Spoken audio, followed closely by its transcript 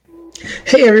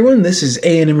Hey everyone, this is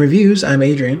A&M Reviews. I'm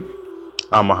Adrian.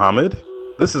 I'm Mohammed.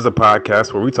 This is a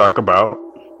podcast where we talk about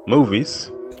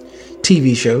movies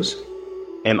TV shows.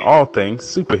 and all things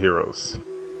superheroes.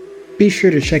 Be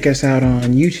sure to check us out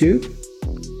on YouTube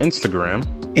Instagram,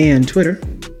 and Twitter.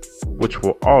 which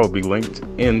will all be linked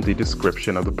in the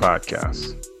description of the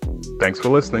podcast. Thanks for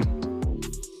listening.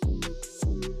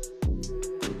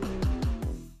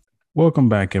 Welcome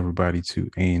back, everybody, to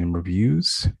A&M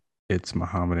Reviews. It's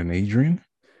Mohammed and Adrian,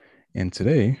 and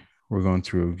today we're going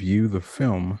to review the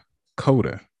film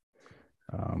Coda,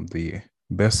 the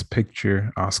Best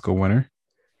Picture Oscar winner.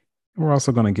 We're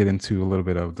also going to get into a little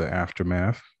bit of the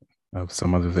aftermath of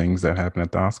some other things that happened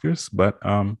at the Oscars. But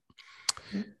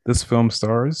this film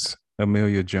stars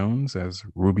Emilia Jones as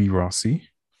Ruby Rossi,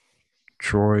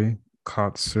 Troy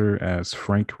Kotsur as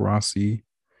Frank Rossi,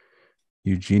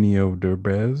 Eugenio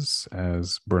Derbez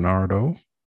as Bernardo,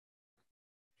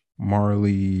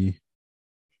 Marley,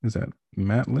 is that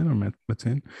Matlin or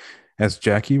Matin, as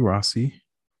Jackie Rossi,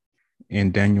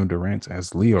 and Daniel Durant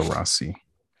as Leo Rossi.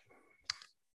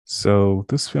 So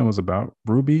this film is about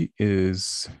Ruby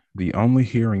is the only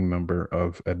hearing member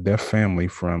of a deaf family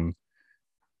from,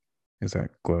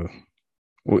 well,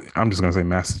 I'm just going to say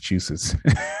Massachusetts.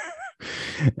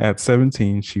 At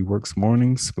 17, she works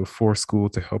mornings before school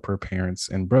to help her parents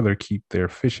and brother keep their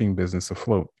fishing business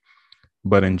afloat.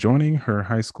 But in joining her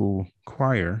high school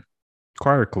choir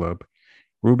club,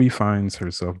 Ruby finds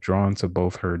herself drawn to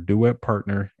both her duet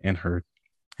partner and her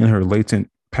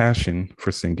latent passion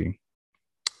for singing.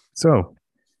 So,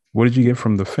 what did you get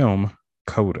from the film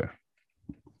Coda?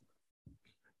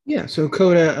 Yeah, so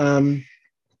Coda,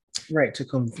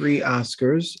 took home 3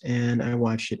 Oscars, and I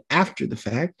watched it after the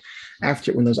fact,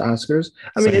 after it won those Oscars.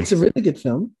 I mean, Same. it's a really good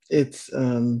film. It's,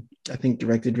 I think,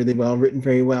 directed really well, written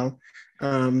very well.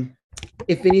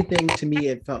 If anything, to me,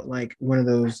 it felt like one of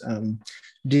those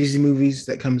Disney movies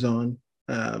that comes on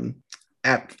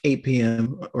at 8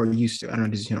 p.m. or used to. I don't know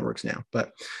how Disney Channel works now,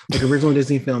 but like original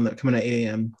Disney film that coming at 8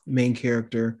 a.m. Main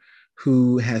character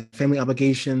who has family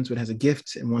obligations, but has a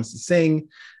gift and wants to sing.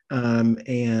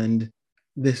 And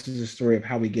this is a story of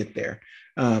how we get there,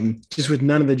 just with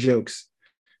none of the jokes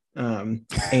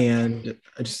and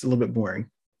just a little bit boring.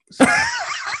 So.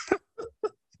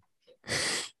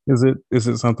 Is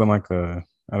it something like I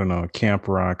don't know, a Camp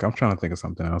Rock? I'm trying to think of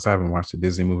something else. I haven't watched a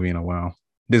Disney movie in a while.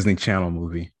 Disney Channel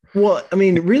movie. Well, I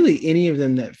mean, really, any of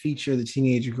them that feature the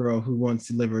teenage girl who wants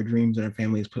to live her dreams and her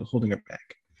family is holding her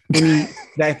back.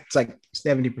 That's like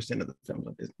 70% of the films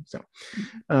on Disney. So,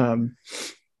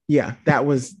 yeah,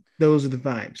 those are the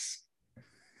vibes.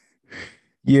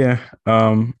 Yeah.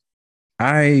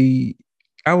 I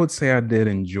I would say I did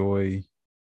enjoy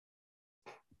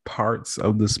parts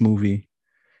of this movie.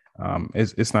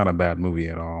 It's not a bad movie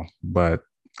at all, but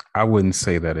I wouldn't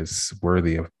say that it's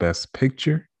worthy of Best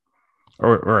Picture,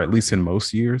 or at least in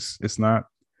most years, it's not.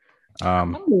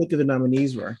 I'm gonna look at the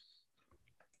nominees were.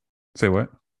 Say what?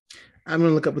 I'm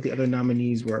gonna look up what the other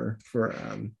nominees were for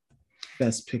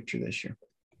Best Picture this year.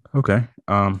 Okay.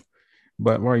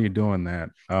 But while you're doing that,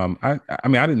 I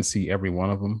mean I didn't see every one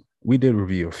of them. We did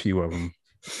review a few of them,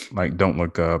 like Don't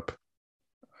Look Up.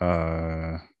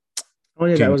 Uh, Oh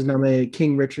yeah, that King. was nominated.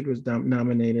 King Richard was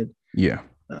nominated. Yeah,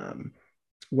 Um,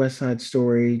 West Side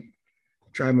Story,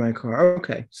 Drive My Car.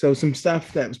 Okay, so some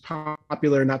stuff that was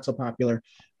popular, not so popular,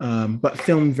 but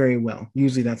filmed very well.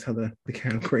 Usually that's how the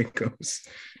category goes.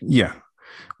 yeah.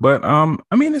 But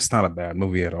I mean it's not a bad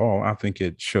movie at all. I think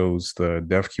it shows the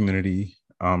deaf community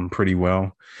pretty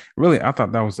well. Really, I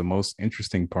thought that was the most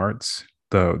interesting parts,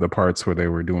 the parts where they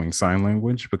were doing sign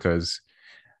language, because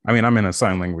I mean I'm in a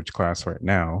sign language class right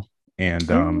now,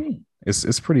 and Oh,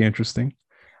 it's pretty interesting.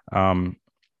 Um,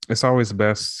 it's always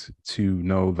best to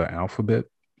know the alphabet,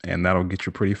 and that'll get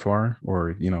you pretty far,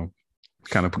 or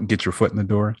kind of get your foot in the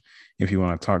door if you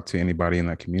want to talk to anybody in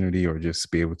that community or just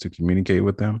be able to communicate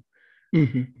with them.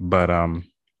 mm-hmm. But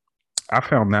I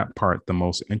found that part the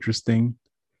most interesting.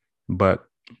 But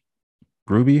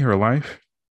Ruby, her life,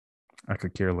 I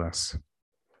could care less.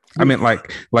 I mean,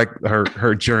 like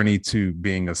her journey to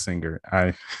being a singer.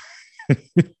 I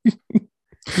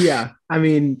Yeah, I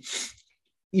mean,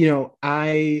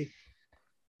 I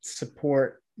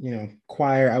support,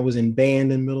 choir. I was in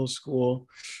band in middle school.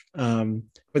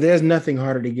 But there's nothing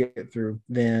harder to get through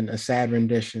than a sad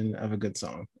rendition of a good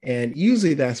song. And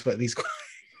usually that's what these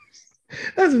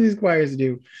choirs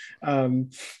do.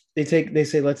 They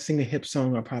say, let's sing a hip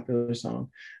song or a popular song,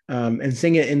 and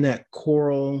sing it in that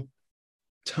choral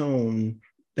tone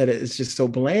that is just so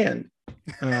bland.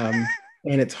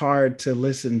 And it's hard to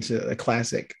listen to a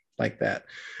classic like that.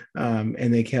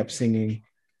 And they kept singing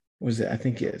was it? I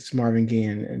think it's Marvin Gaye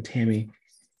and Tammy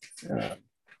uh,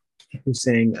 who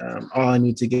sang "All I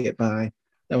Need to Get By."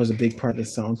 That was a big part of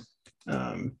this song,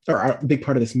 or a big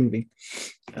part of this movie,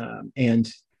 and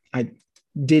I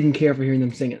didn't care for hearing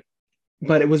them sing it,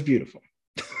 but it was beautiful.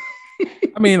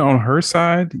 I mean, on her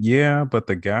side, yeah, but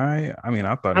the guy, I mean,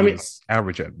 I thought I he mean, was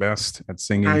average at best at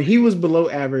singing. he was below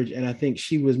average, and I think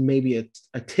she was maybe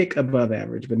a tick above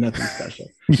average, but nothing special.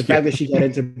 The Yeah, fact that she got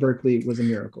into Berkeley was a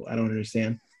miracle. I don't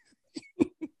understand.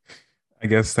 I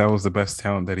guess that was the best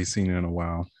talent that he's seen in a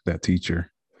while, that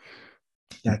teacher.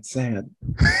 That's sad.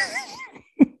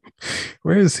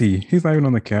 Where is he? He's not even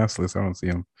on the cast list. I don't see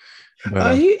him.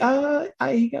 But He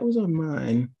got was on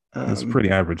mine. it's pretty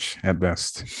average at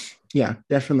best. Yeah,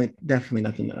 definitely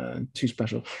nothing too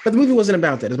special. But the movie wasn't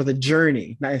about that. It's about the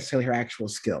journey, not necessarily her actual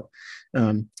skill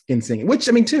in singing. Which,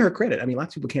 I mean, to her credit, I mean,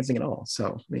 lots of people can't sing at all.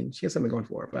 So, I mean, she has something going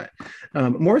for her.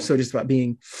 But more so, just about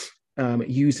being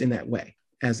used in that way,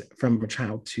 as from a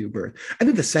child to birth. I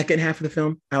think the second half of the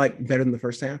film I like better than the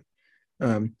first half.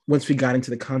 Once we got into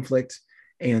the conflict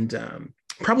and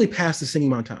probably past the singing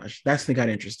montage, that's when it got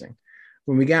interesting.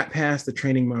 When we got past the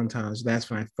training montage, that's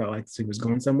when I felt like the scene was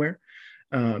going somewhere.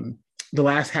 The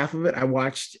last half of it, I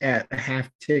watched at a half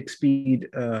tick speed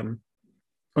on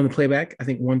the playback, I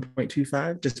think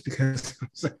 1.25, just because I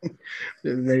was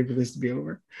ready for this to be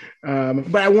over.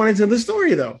 But I wanted to know the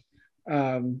story though.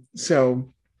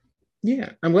 So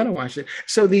yeah, I'm glad I watched it.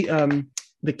 So the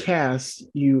cast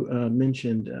you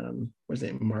mentioned, what's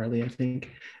it, Marley, I think.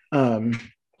 I've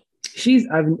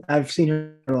seen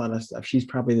her in a lot of stuff. She's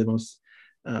probably the most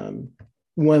one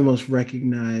of the most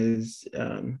recognized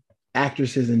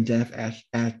actresses and deaf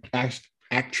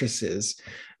actresses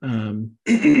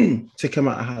to come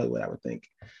out of Hollywood, I would think.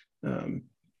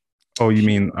 Oh, you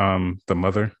mean the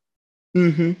mother?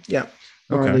 Yeah,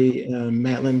 Okay. Marley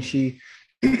Matlin. She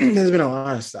there's been a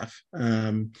lot of stuff.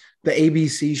 The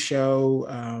ABC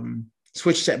show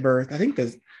Switched at Birth. I think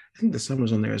the son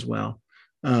was on there as well.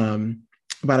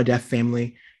 About a deaf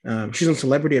family. She's on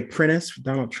Celebrity Apprentice with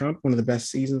Donald Trump, one of the best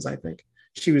seasons, I think.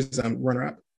 She was runner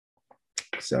up.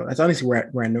 So that's honestly where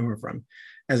I know her from,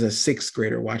 as a sixth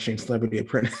grader watching Celebrity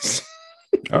Apprentice.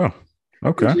 Oh,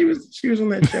 okay. She was on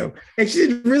that show, and she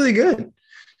did really good.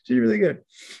 She did really good.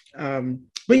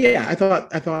 But yeah, I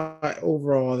thought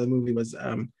overall the movie was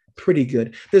pretty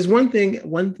good. There's one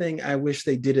thing I wish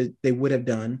they would have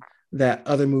done that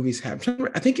other movies have.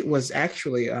 I think it was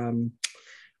actually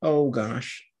oh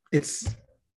gosh, it's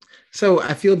so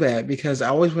I feel bad because I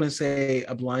always want to say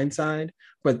A Blind Side,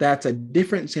 but that's a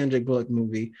different Sandra Bullock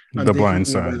movie. I'm The Blind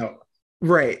thinking Side. about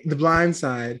right, The Blind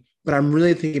Side, but I'm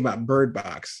really thinking about Bird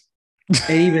Box.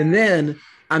 And even then,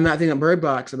 I'm not thinking of Bird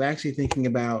Box. I'm actually thinking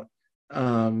about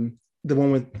the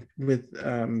one with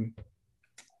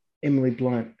Emily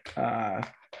Blunt. Now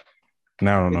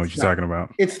I don't know what It's you're not. talking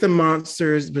about. It's the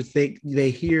monsters, but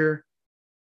they hear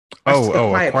A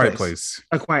Quiet Place.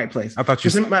 A Quiet Place. I thought For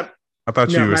some, I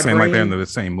thought you no, were my saying like they're in brain. the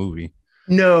same movie.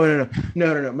 No.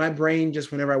 My brain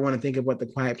just whenever I want to think of what the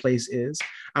Quiet Place is,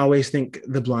 I always think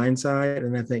The Blind Side,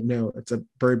 and I think no, it's a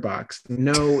Bird Box.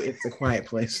 No, it's a Quiet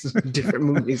Place. Different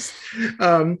movies.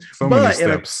 So many But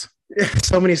steps.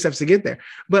 so many steps to get there.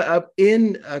 But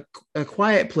in a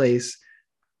Quiet Place,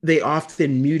 they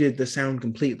often muted the sound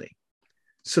completely,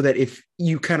 so that if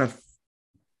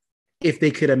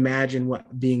they could imagine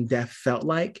what being deaf felt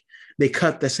like, they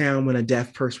cut the sound when a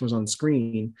deaf person was on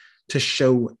screen to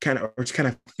show kind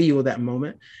of feel that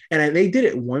moment. And they did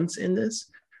it once in this,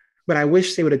 but I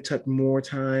wish they would have took more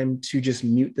time to just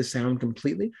mute the sound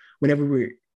completely whenever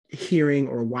we're hearing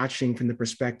or watching from the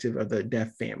perspective of the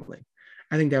deaf family.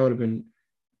 I think that would have been,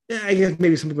 I guess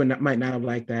maybe some people might not have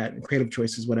liked that, creative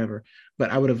choices, whatever, but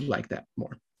I would have liked that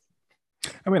more.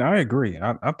 I mean, I agree.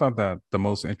 I thought that the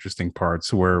most interesting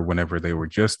parts were whenever they were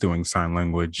just doing sign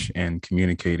language and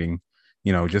communicating,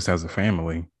 just as a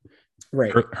family.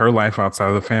 Right. Her life outside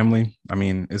of the family, I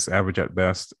mean, it's average at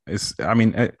best.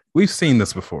 We've seen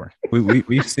this before.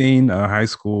 We've seen a high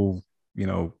school,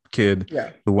 kid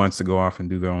Yeah. who wants to go off and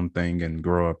do their own thing and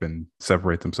grow up and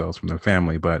separate themselves from their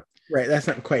family. But Right. That's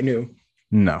not quite new.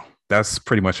 no, that's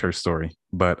pretty much her story.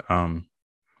 But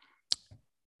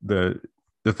the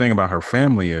thing about her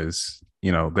family is,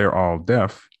 they're all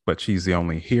deaf, but she's the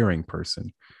only hearing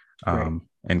person. Right.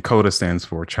 And CODA stands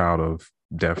for Child of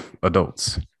Deaf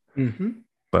Adults. Mm-hmm.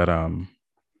 But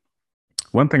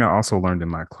one thing I also learned in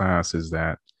my class is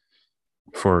that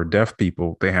for deaf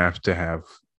people, they have to have,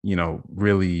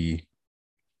 really,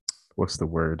 what's the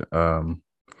word?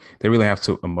 They really have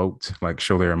to emote, like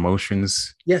show their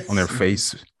emotions Yes. on their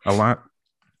face a lot,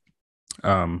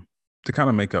 to kind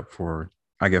of make up for,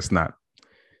 I guess, not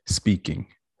speaking.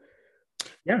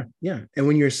 Yeah, yeah. And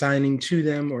when you're signing to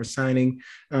them or signing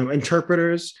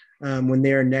interpreters, when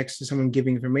they're next to someone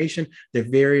giving information, they're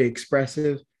very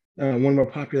expressive. One of our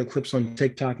popular clips on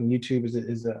TikTok and YouTube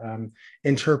is a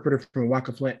interpreter from a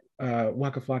Waka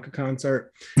Flocka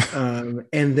concert,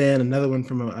 and then another one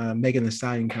from a Megan Thee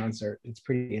Stallion concert. It's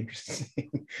pretty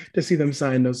interesting to see them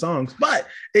sign those songs, but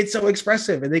it's so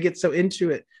expressive and they get so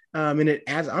into it, and it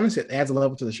adds honestly it adds a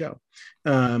level to the show.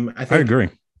 I I think agree.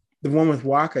 the one with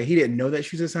Waka, he didn't know that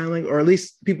she was a sign language, or at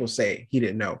least people say he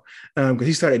didn't know, because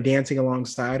he started dancing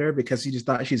alongside her because he just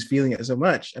thought she was feeling it so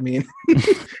much. I mean,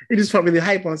 he just felt really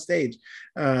hype on stage.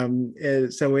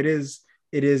 So it is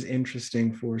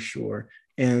interesting for sure,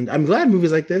 and I'm glad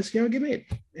movies like this, get made,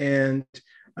 and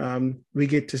we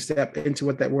get to step into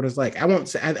what that world is like. I won't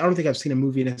say I don't think I've seen a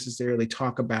movie necessarily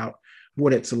talk about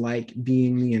what it's like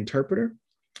being the interpreter,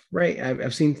 right?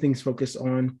 I've seen things focus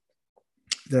on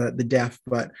the deaf,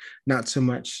 but not so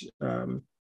much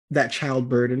that child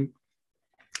burden.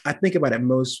 I think about it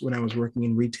most when I was working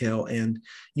in retail, and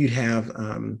you'd have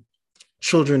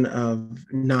children of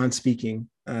non-speaking,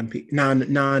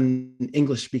 non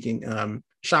English speaking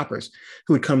shoppers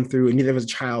who would come through, and there was a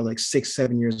child like 6,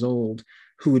 7 years old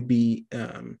who would be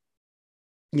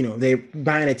they're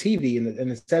buying a TV,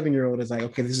 and the 7-year-old is like,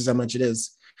 okay, this is how much it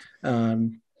is.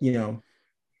 You know,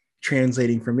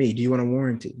 translating for me. Do you want a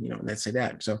warranty? And they say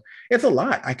that. So it's a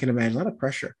lot. I can imagine a lot of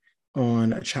pressure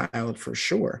on a child for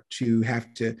sure to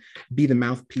have to be the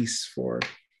mouthpiece for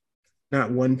not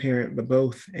one parent, but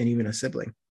both, and even a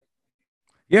sibling.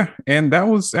 Yeah, and that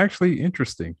was actually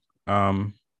interesting.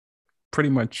 Um, Pretty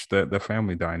much the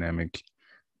family dynamic.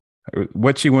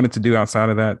 What she wanted to do outside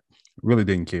of that, really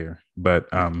didn't care. But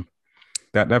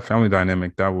that family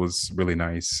dynamic, that was really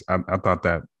nice. I thought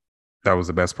that was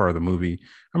the best part of the movie.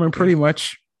 I mean, pretty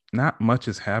much not much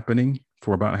is happening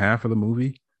for about half of the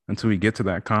movie until we get to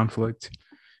that conflict.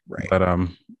 Right. But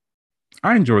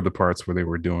I enjoyed the parts where they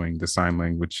were doing the sign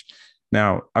language.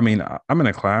 Now, I mean, I'm in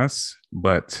a class,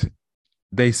 but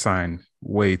they sign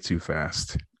way too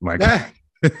fast. Like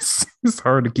it's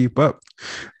hard to keep up.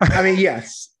 I mean,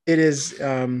 yes, it is.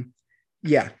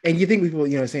 Yeah, and you think people,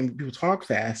 saying people talk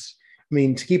fast. I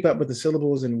mean, to keep up with the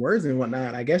syllables and words and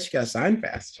whatnot, I guess you got to sign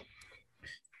fast.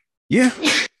 Yeah,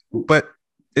 but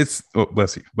it's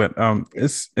bless you. But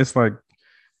it's like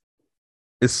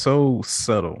it's so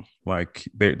subtle. Like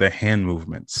the hand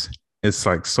movements. It's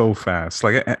like so fast.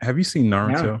 Like, have you seen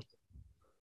Naruto?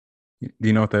 Yeah. Do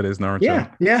you know what that is, Naruto? Yeah,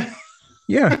 yeah,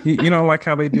 yeah. Like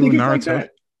how they do in Naruto.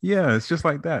 Like yeah, it's just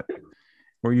like that.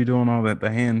 Where you're doing all that, the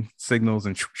hand signals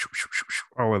and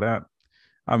all of that.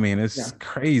 I mean, it's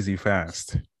crazy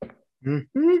fast.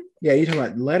 Mm-hmm. Yeah, you're talking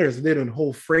about letters, they're doing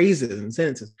whole phrases and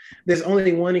sentences. There's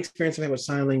only one experience I had with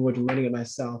sign language and learning it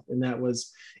myself, and that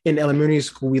was in elementary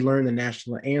school. We learned the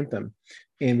national anthem,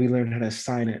 and we learned how to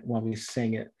sign it while we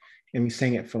sang it, and we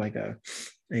sang it for like a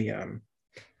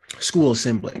school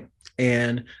assembly.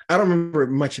 And I don't remember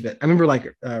much of it. I remember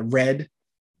like red.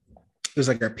 It was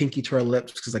like our pinky to our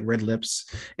lips because like red lips,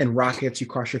 and rockets. You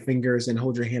cross your fingers and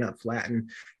hold your hand out flat, and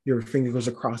your finger goes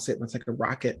across it, and it's like a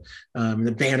rocket.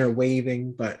 The banner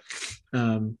waving, but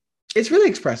it's really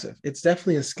expressive. It's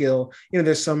definitely a skill.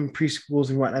 There's some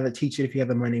preschools and whatnot that teach it if you have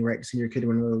the money, right, to send your kid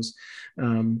one of those.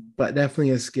 But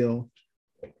definitely a skill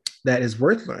that is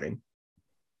worth learning.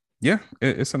 Yeah,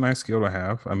 it's a nice skill to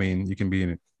have. I mean, you can be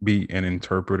an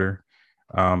interpreter.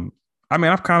 I mean,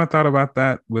 I've kind of thought about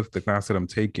that with the class that I'm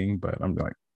taking, but I'm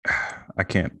like, I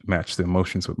can't match the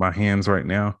emotions with my hands right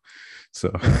now. So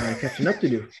catching up to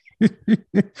do.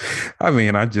 I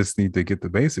mean, I just need to get the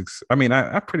basics. I mean,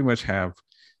 I pretty much have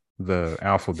the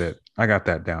alphabet. I got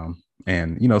that down,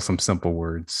 and some simple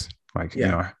words like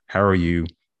how are you?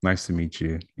 Nice to meet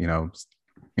you. How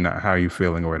are you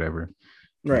feeling or whatever.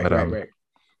 Right, but, right.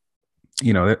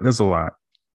 There's a lot,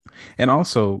 and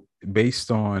also based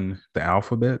on the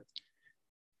alphabet.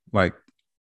 Like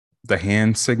the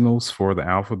hand signals for the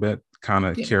alphabet kind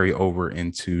of carry over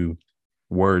into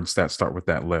words that start with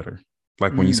that letter.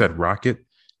 Like when you said rocket,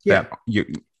 that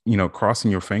crossing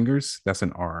your fingers, that's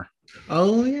an R.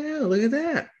 Oh yeah, look at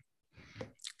that.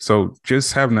 So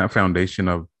just having that foundation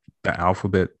of the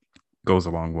alphabet goes a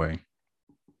long way.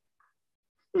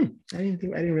 I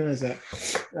didn't realize that.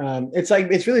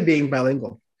 It's really being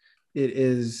bilingual. It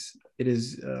is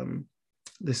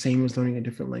the same as learning a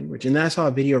different language. And I saw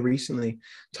a video recently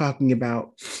talking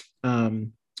about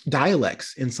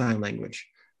dialects in sign language,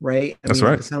 right? That's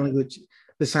right. The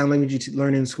sign language you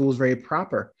learn in school is very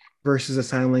proper versus a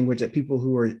sign language that people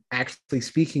who are actually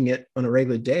speaking it on a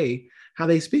regular day, how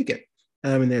they speak it.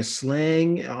 And there's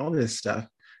slang, all this stuff.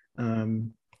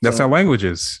 That's how language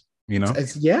is,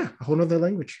 It's a whole nother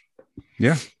language.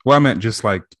 Yeah. Well, I meant just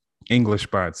like English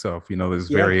by itself. There's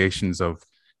Yeah. variations of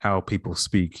how people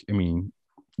speak. I mean,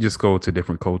 just go to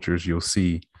different cultures, you'll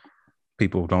see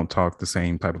people don't talk the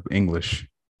same type of English.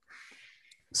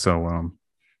 So,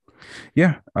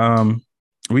 yeah,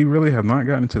 we really have not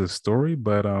gotten to the story,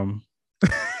 but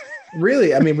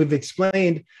Really, I mean, we've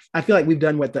explained. I feel like we've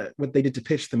done what they did to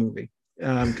pitch the movie,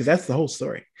 because that's the whole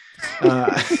story.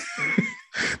 Uh,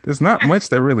 there's not much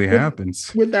that really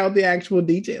happens. without the actual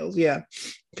details, yeah,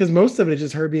 because most of it is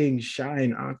just her being shy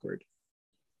and awkward.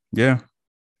 Yeah,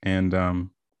 and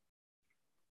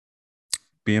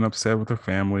being upset with her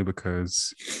family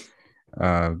because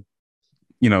uh,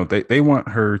 they want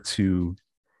her to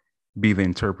be the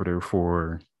interpreter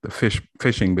for the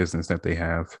fishing business that they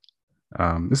have.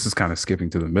 This is kind of skipping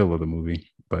to the middle of the movie,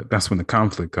 but that's when the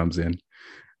conflict comes in.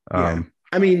 Yeah,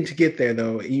 I mean, to get there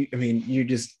though, you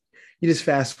just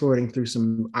fast forwarding through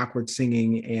some awkward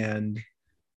singing and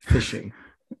fishing.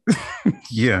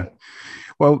 Yeah.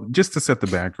 Well, just to set the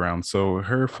background, so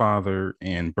her father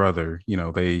and brother,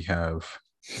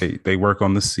 they work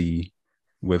on the sea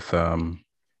with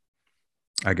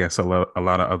I guess a lot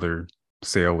of other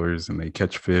sailors, and they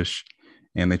catch fish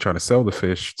and they try to sell the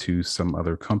fish to some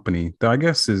other company that I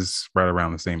guess is right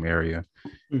around the same area.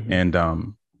 Mhm. And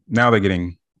now they're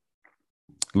getting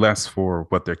less for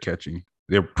what they're catching.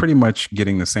 They're pretty much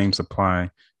getting the same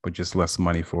supply, but just less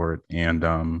money for it.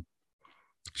 And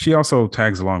she also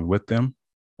tags along with them.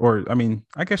 Or, I mean,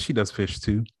 I guess she does fish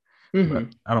too, but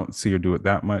Mhm. I don't see her do it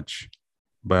that much.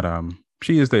 But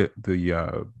she is the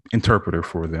interpreter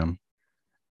for them.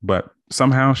 But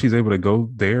somehow she's able to go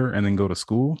there and then go to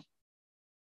school.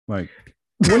 Like,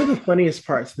 One of the funniest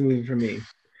parts of the movie for me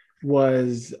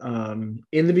was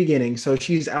in the beginning. So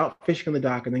she's out fishing on the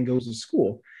dock and then goes to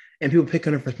school. And people pick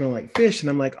on her for smelling like fish. And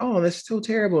I'm like, oh, that's so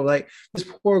terrible. Like, this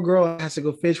poor girl has to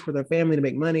go fish with her family to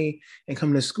make money and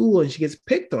come to school, and she gets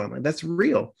picked on. Like, that's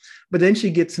real. But then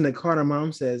she gets in the car and her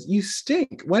mom says, you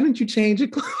stink. Why didn't you change your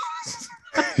clothes?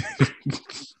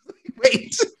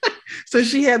 Wait. So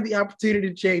she had the opportunity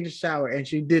to change the shower and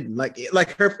she didn't.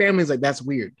 Like her family's like, that's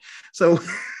weird. So I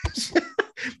was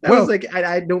well, like,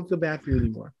 I don't feel bad for you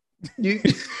anymore. You,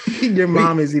 your we,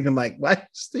 mom is even like, why do you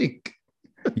stink?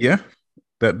 yeah,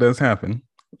 that does happen.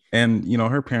 And,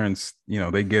 her parents,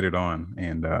 they get it on,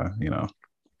 and,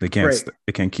 they can't, Right.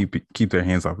 they can't keep their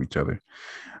hands off each other.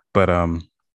 But,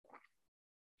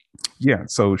 yeah,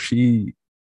 so she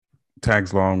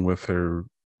tags along with her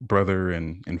brother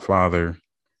and father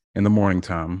in the morning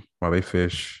time while they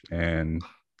fish and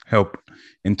help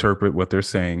interpret what they're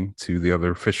saying to the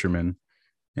other fishermen.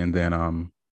 And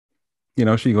then,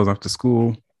 she goes off to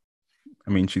school.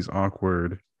 I mean, she's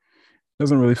awkward,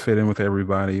 doesn't really fit in with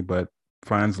everybody, but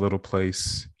finds a little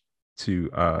place to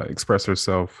express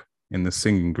herself in the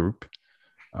singing group.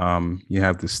 You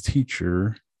have this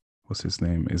teacher. What's his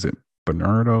name? Is it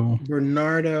Bernardo?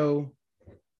 Bernardo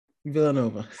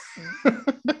Villanova.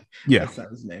 Yeah. That's not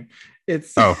his name.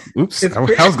 It's Oh, oops. it's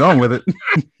I was going with it.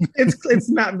 it's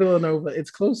not Villanova.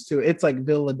 It's close to it. It's like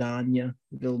Villadonia,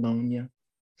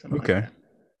 something like Okay. that.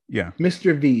 Yeah.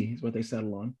 Mr. V is what they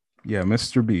settle on. Yeah.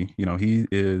 Mr. B, he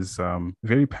is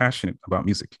very passionate about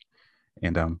music.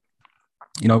 And,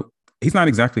 you know, he's not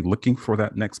exactly looking for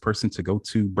that next person to go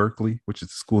to Berkeley, which is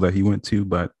the school that he went to,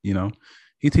 but,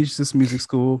 he teaches this music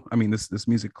school. I mean, this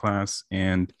music class,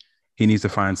 and he needs to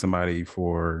find somebody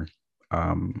for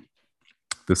um,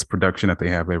 this production that they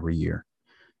have every year.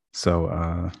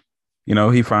 So,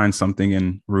 he finds something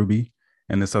in Ruby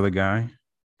and this other guy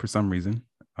for some reason.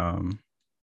 Um,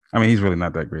 I mean, he's really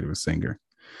not that great of a singer,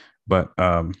 but,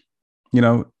 you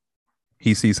know,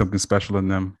 he sees something special in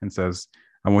them and says,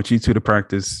 I want you two to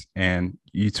practice, and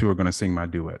you two are going to sing my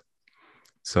duet.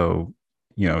 So,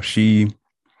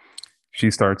 she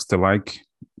starts to like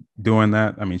doing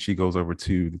that. I mean, she goes over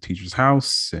to the teacher's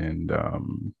house, and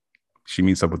she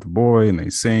meets up with the boy, and they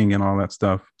sing and all that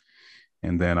stuff.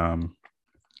 And then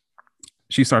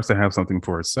she starts to have something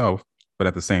for herself. But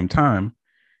at the same time,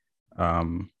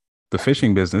 um, the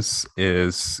fishing business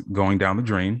is going down the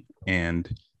drain, and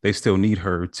they still need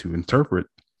her to interpret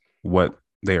what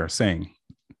they are saying,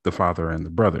 the father and the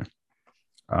brother.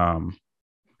 Um,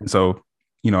 and so,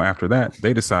 after that,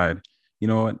 they decide, you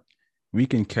know what, we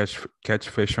can catch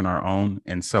fish on our own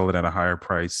and sell it at a higher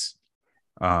price.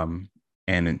 And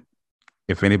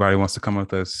if anybody wants to come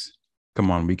with us, come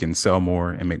on, we can sell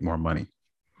more and make more money.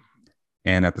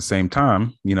 And at the same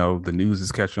time, the news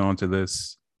is catching on to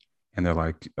this, and they're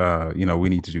like, we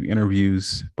need to do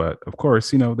interviews, but of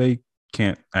course, they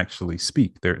can't actually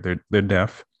speak. They're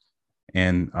deaf,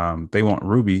 and they want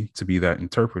Ruby to be that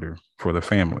interpreter for the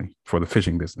family, for the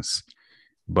fishing business.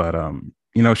 But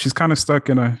she's kind of stuck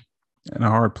in a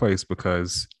hard place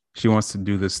because she wants to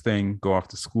do this thing, go off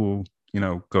to school,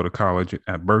 go to college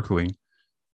at Berkeley,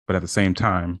 but at the same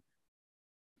time,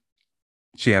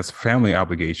 she has family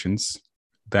obligations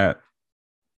that,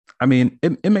 I mean,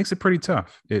 it makes it pretty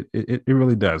tough. It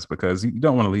really does, because you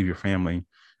don't want to leave your family,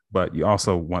 but you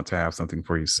also want to have something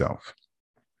for yourself.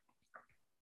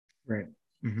 Right.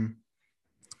 Mm-hmm.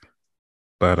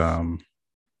 But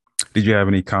did you have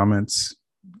any comments,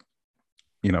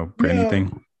 for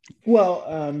anything?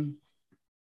 Well,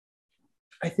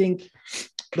 I think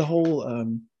the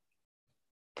whole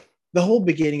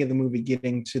beginning of the movie,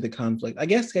 getting to the conflict, I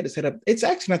guess they had to set up. It's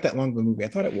actually not that long of a movie. I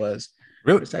thought it was.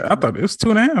 Really? I thought it was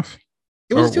 2.5.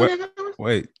 It was 2.5 hours.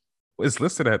 Wait, it's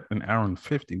listed at an hour and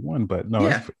 51, but no,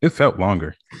 yeah. it felt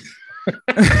longer.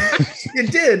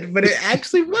 It did, but it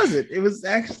actually wasn't. It was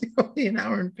actually only an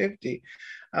hour and 50.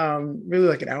 Really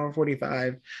like an hour and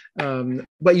 45.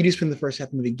 But you do spend the first half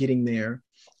of the movie getting there.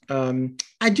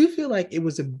 I do feel like it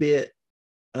was a bit.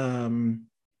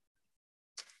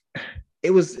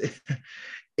 It was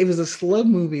a slow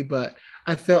movie, but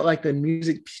I felt like the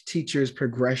music teacher's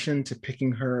progression to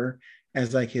picking her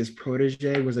as like his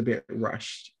protege was a bit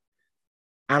rushed.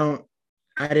 I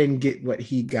didn't get what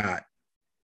he got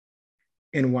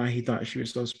and why he thought she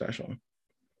was so special.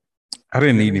 I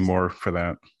didn't need any more for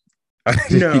that.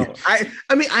 No, I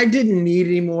mean, I didn't need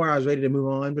any more. I was ready to move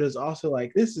on, but it's also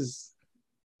like, this is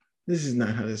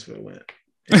not how this would have went.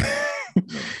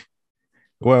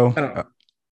 Well,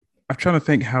 I'm trying to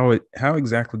think how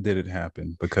exactly did it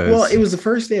happen, because it was the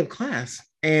first day of class,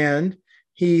 and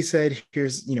he said,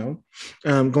 here's, going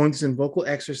through some vocal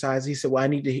exercise. He said, well, I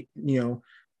need to,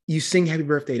 you sing happy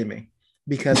birthday to me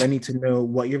because I need to know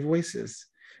what your voice is.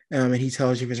 And he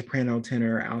tells you if it's soprano,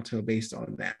 tenor, or alto based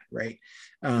on that, right?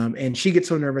 And she gets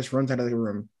so nervous, runs out of the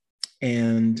room,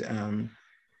 and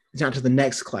it's not to the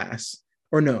next class,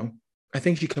 or no, I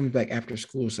think she comes back after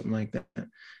school or something like that,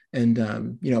 and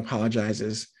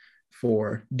apologizes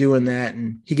for doing that.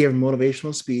 And he gave her a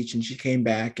motivational speech, and she came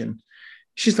back and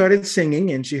she started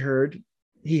singing, and he heard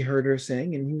her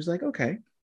sing, and he was like, okay,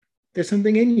 there's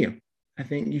something in you. I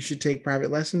think you should take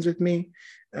private lessons with me.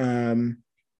 We can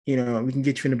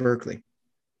get you into Berkeley.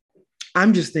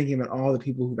 I'm just thinking about all the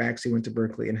people who actually went to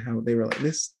Berkeley and how they were like,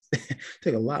 this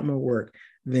took a lot more work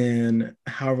than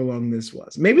however long this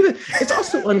was. Maybe it's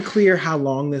also unclear how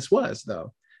long this was,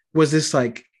 though. Was this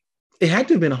like, it had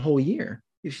to have been a whole year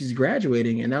if she's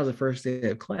graduating and that was the first day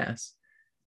of class.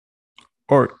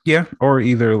 Or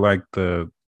either like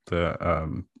the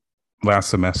last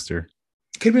semester.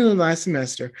 Could have been the last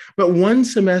semester, but one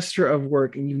semester of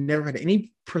work and you've never had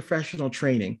any professional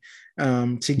training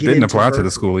to get didn't apply Berkeley. To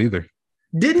the school either.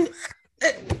 Didn't.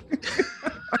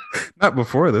 Not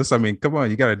before this. I mean, come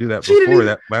on, you got to do that before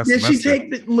that last semester.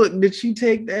 Did she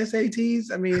take the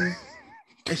SATs? I mean,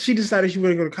 she decided she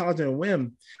wanted to go to college on a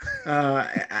whim.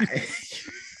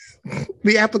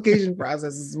 The application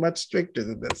process is much stricter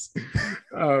than this.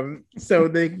 So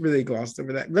they really glossed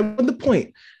over that.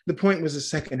 The point was the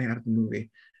second half of the movie.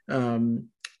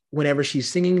 Whenever she's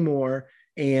singing more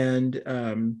and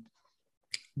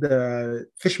the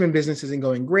fisherman business isn't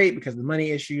going great because of the money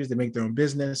issues, they make their own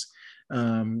business.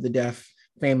 The deaf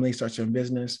family starts their own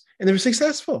business and they're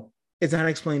successful. It's not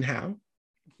explained how,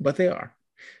 but they are.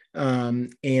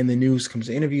 And the news comes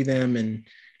to interview them and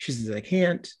she says, I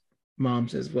can't. Mom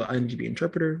says, well, I need to be an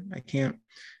interpreter. I can't.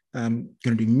 I'm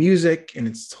going to do music. And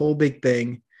it's this whole big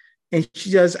thing. And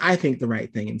she does, I think, the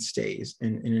right thing and stays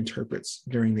and interprets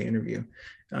during the interview.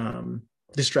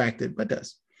 Distracted, but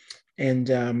does. And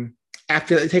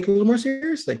after that, they take it a little more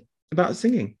seriously about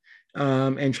singing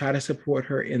and try to support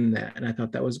her in that. And I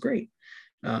thought that was great.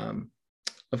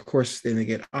 Of course, then they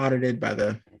get audited by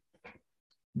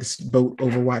this boat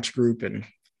overwatch group and,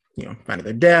 find out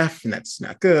they're deaf and that's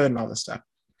not good and all this stuff.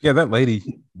 Yeah, that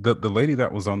lady, the lady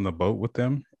that was on the boat with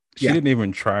them, she didn't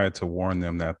even try to warn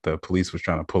them that the police was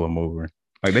trying to pull them over.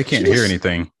 Like they can't hear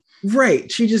anything.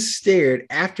 Right. She just stared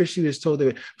after she was told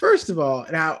that. First of all,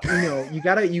 now, you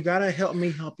gotta help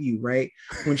me help you, right?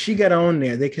 When she got on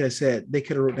there, they could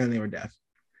have wrote down they were deaf.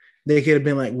 They could have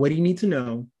been like, what do you need to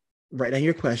know? Write down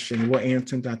your question. We'll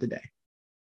answer throughout the day.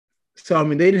 So, I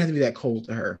mean, they didn't have to be that cold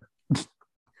to her.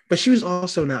 But she was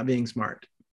also not being smart.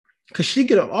 Because she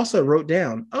could have also wrote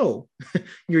down, oh,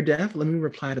 you're deaf? Let me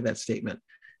reply to that statement.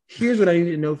 Here's what I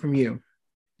need to know from you.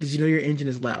 Did you know your engine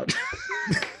is loud?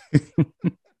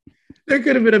 There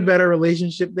could have been a better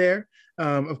relationship there.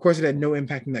 Of course, it had no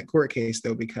impact in that court case,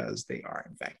 though, because they are,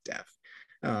 in fact, deaf.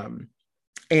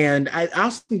 And I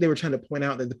also think they were trying to point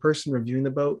out that the person reviewing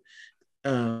the boat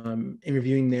and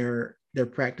reviewing their their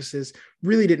practices,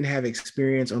 really didn't have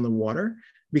experience on the water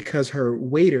because her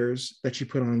waders that she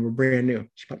put on were brand new.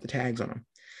 She put the tags on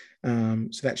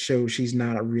them. So that shows she's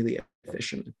not a really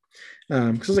efficient.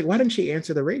 Because I was like, why didn't she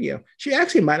answer the radio? She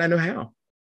actually might not know how,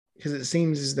 because it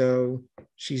seems as though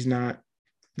she's not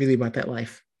really about that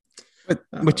life.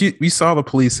 But you saw the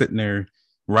police sitting there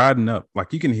riding up,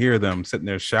 like you can hear them sitting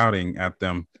there shouting at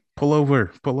them, pull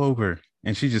over,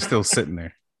 and she's just still sitting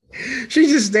there.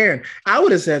 She's just staring. I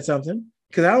would have said something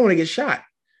because I don't want to get shot.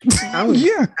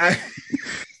 Yeah.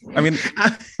 I mean,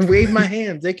 I wave my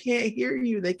hands. They can't hear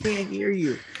you. They can't hear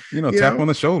you. Tap on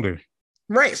the shoulder.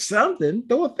 Right, something.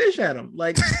 Throw a fish at them,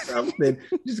 like something.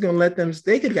 Just gonna let them.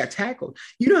 They could have got tackled.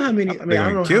 You know how many? I mean,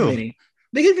 I don't know how many.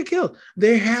 They could get killed.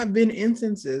 There have been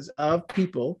instances of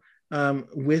people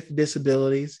with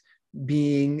disabilities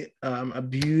being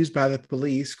abused by the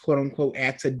police, quote unquote,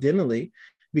 accidentally,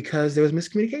 because there was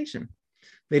miscommunication.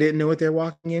 They didn't know what they're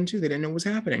walking into. They didn't know what was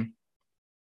happening.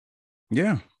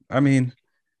 Yeah, I mean,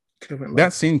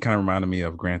 that scene kind of reminded me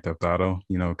of Grand Theft Auto,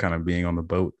 kind of being on the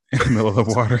boat in the middle of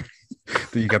the water.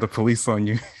 Then you got the police on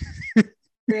you.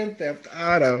 Grand Theft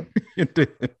Auto. It did.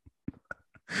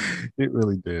 It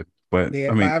really did. But they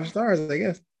had 5 stars, I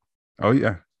guess. Oh,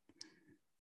 yeah.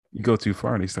 You go too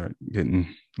far, they start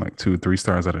getting like 2 or 3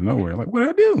 stars out of nowhere. Like, what did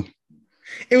I do?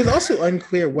 It was also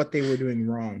unclear what they were doing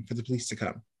wrong for the police to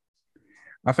come.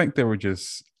 I think they were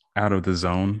just out of the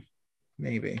zone.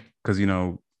 Maybe. Because,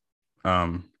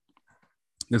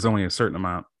 there's only a certain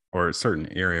amount or a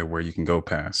certain area where you can go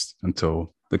past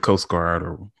until the Coast Guard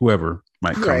or whoever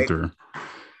might come through.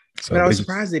 So but I was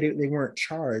surprised they weren't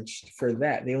charged for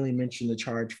that. They only mentioned the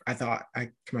charge, to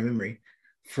my memory,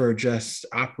 for just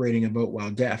operating a boat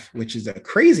while deaf, which is a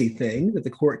crazy thing that the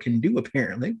court can do,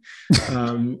 apparently.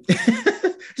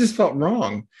 Just felt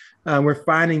wrong. We're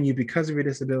fining you because of your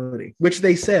disability, which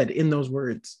they said in those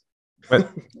words. But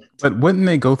wouldn't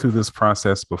they go through this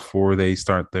process before they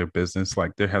start their business?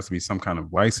 Like there has to be some kind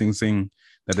of licensing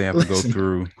that they have to go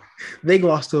through. They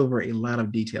glossed over a lot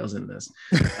of details in this.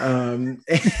 I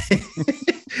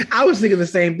was thinking the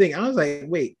same thing. I was like,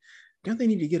 wait, don't they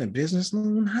need to get a business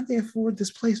loan? How'd they afford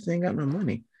this place? They ain't got no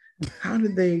money. How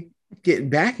did they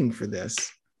get backing for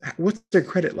this? What's their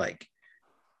credit like?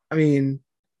 I mean,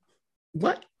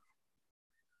 what?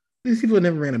 These people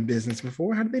never ran a business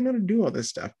before. How did they know to do all this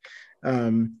stuff?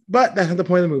 But that's not the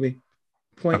point of the movie.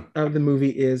 Point of the movie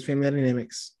is family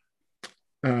dynamics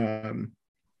and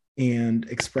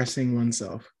expressing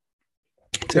oneself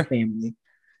to family.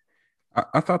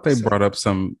 I thought they brought up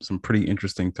some pretty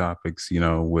interesting topics,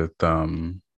 with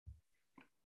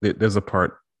there's a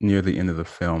part near the end of the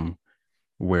film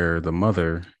where the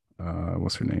mother,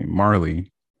 what's her name?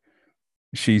 Marley,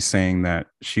 she's saying that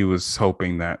she was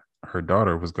hoping that her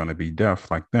daughter was going to be deaf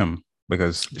like them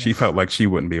because she felt like she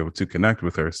wouldn't be able to connect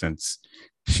with her since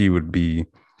she would be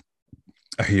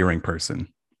a hearing person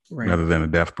rather than a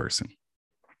deaf person.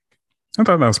 I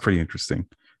thought that was pretty interesting.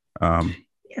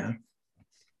 Yeah.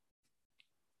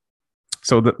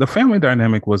 So the family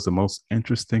dynamic was the most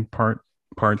interesting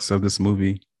parts of this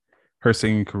movie. Her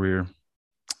singing career,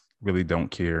 really don't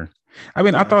care. I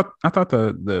mean, I thought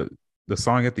the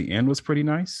song at the end was pretty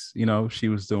nice. She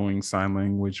was doing sign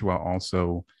language while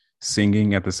also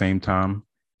singing at the same time.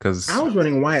 Because I was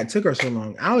wondering why it took her so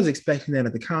long. I was expecting that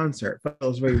at the concert, but it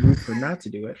was very rude for her not to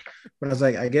do it. But I was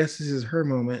like, I guess this is her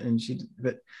moment, and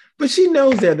but she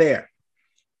knows they're there.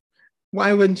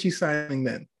 Why wouldn't she sign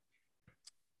then?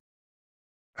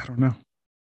 I don't know.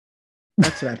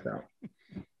 That's what I felt.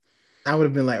 I would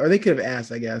have been like, or they could have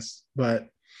asked, I guess, but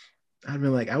I'd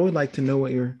been like, I would like to know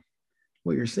what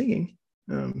you're singing.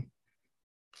 Yeah,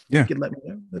 you could let me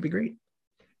know. That'd be great.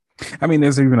 I mean,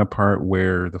 there's even a part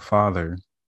where the father,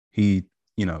 he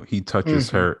touches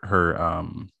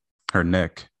her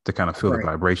neck to kind of feel the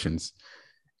vibrations,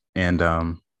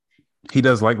 and he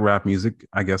does like rap music,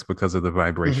 I guess, because of the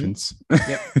vibrations.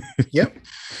 Yep.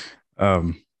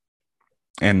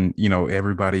 And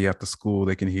everybody at the school,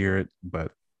 they can hear it,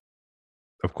 but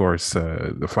of course,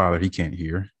 the father, he can't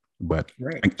hear, but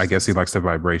I guess he likes the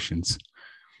vibrations.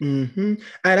 Mm-hmm.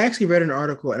 I'd actually read an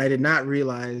article and I did not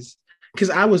realize, because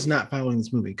I was not following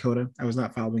this movie, Coda. I was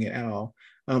not following it at all.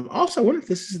 Also, I wonder if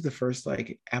this is the first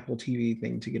like Apple TV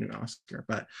thing to get an Oscar,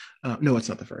 but no, it's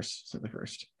not the first. It's not the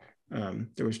first.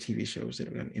 There was TV shows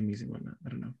that got Emmys and whatnot. I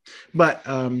don't know, but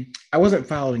I wasn't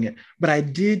following it. But I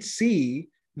did see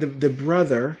the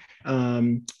brother,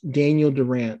 Daniel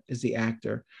Durant is the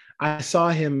actor. I saw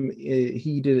him.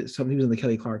 He did something. He was in the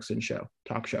Kelly Clarkson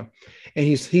talk show, and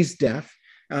he's deaf.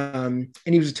 And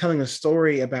he was telling a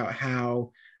story about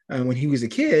how when he was a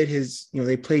kid,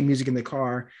 they played music in the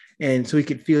car, and so he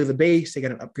could feel the bass. They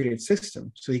got an upgraded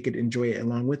system, so he could enjoy it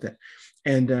along with it.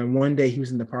 And one day he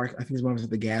was in the park. I think his mom was at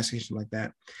the gas station, like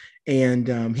that,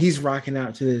 and he's rocking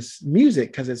out to this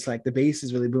music because it's like the bass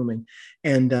is really booming,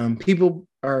 and people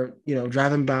are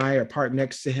driving by or parked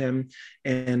next to him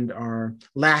and are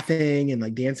laughing and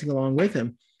like dancing along with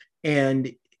him.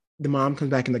 And the mom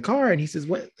comes back in the car and he says,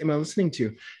 "What am I listening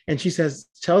to?" And she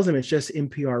tells him it's just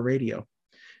NPR radio.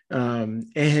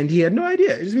 And he had no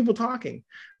idea. It's just people talking.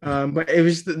 But it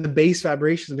was the bass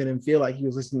vibrations made him feel like he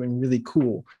was listening to something really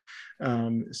cool.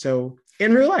 So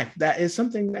in real life, that is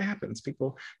something that happens.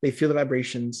 People, they feel the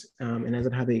vibrations, and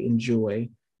that's how they enjoy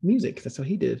music. That's what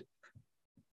he did.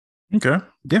 Okay.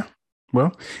 Yeah.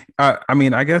 Well, I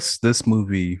mean, I guess this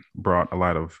movie brought a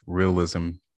lot of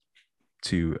realism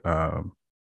to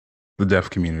the deaf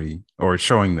community, or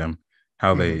showing them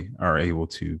how they are able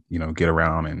to, get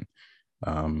around and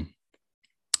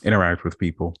interact with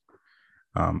people.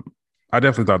 I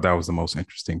definitely thought that was the most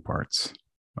interesting parts.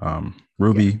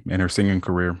 Ruby and her singing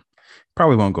career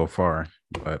probably won't go far,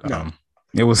 but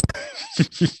it was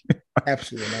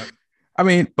absolutely not. I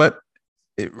mean, but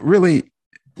it really,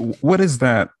 what is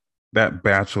that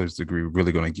bachelor's degree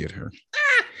really going to get her?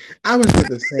 I was with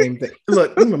the same thing.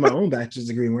 Look, even my own bachelor's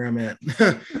degree where I'm at.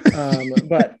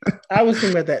 But I was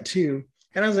thinking about that too.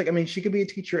 And I was like, I mean, she could be a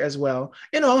teacher as well.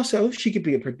 And also she could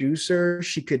be a producer.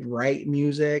 She could write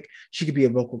music. She could be a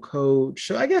vocal coach.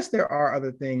 So I guess there are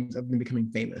other things of them becoming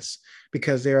famous,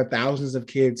 because there are thousands of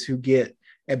kids who get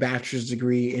a bachelor's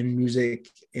degree in music,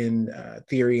 in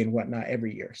theory and whatnot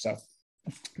every year. So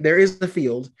there is a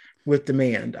field with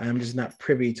demand. I'm just not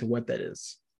privy to what that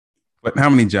is. But how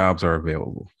many jobs are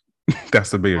available?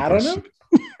 That's the bigger question.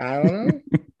 I don't know.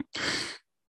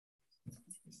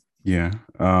 Yeah.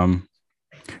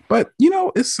 But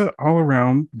it's an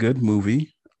all-around good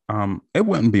movie. It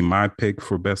wouldn't be my pick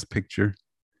for Best Picture,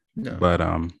 but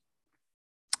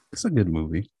it's a good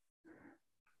movie.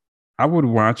 I would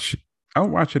watch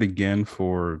it again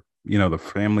for the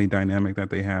family dynamic that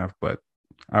they have, but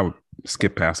I would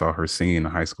skip past all her singing and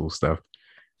high school stuff.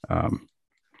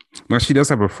 But she does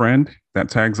have a friend that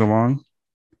tags along,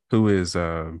 who is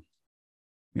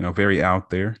very out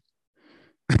there.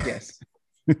 Yes.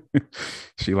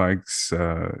 She likes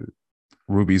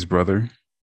Ruby's brother,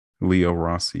 Leo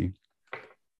Rossi.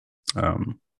 I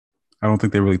don't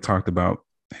think they really talked about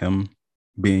him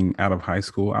being out of high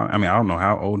school. I mean, I don't know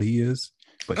how old he is,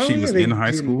 but she was in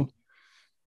high school.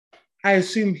 I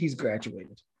assume he's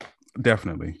graduated.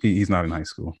 Definitely. He's not in high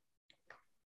school.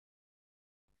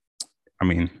 I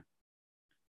mean,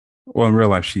 well, in real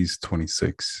life, she's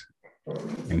 26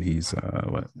 and he's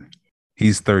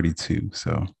He's 32.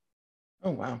 So. Oh,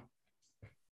 wow.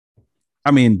 I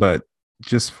mean, but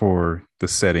just for the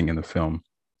setting in the film.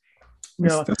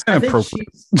 No, that's inappropriate.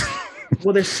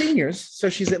 Well, they're seniors, so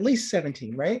she's at least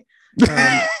 17, right?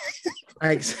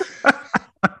 This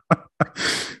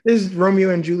is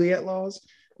Romeo and Juliet laws.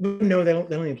 No, that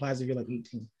only applies if you're like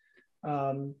 18. I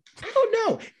don't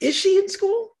know. Is she in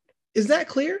school? Is that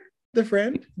clear? The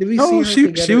friend? Did we see her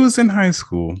together? She was in high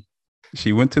school.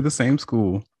 She went to the same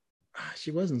school.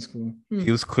 She was in school.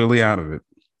 He was clearly out of it.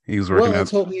 He was working. Well,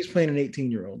 let's hope he's playing an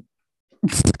 18-year-old.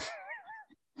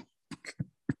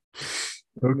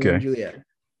 Okay. Juliet.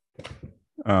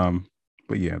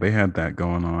 But yeah, they had that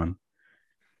going on.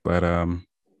 But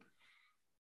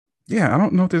yeah, I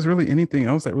don't know if there's really anything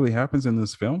else that really happens in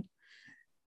this film.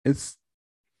 It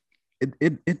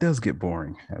does get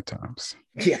boring at times.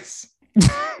 Yes.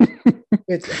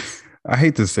 It does. I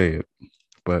hate to say it,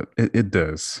 but it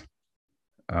does.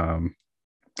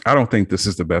 I don't think this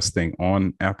is the best thing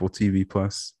on Apple TV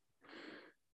Plus.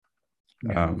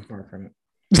 No, far from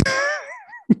it.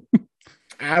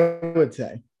 I would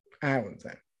say. I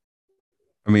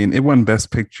mean, it won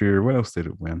Best Picture. What else did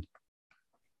it win?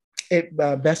 It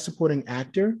Best Supporting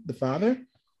Actor, the father,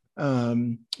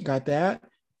 got that,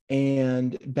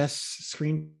 and Best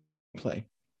Screenplay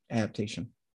adaptation.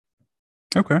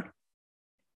 Okay.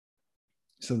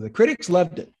 So the critics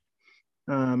loved it.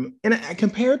 And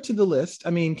compared to the list, I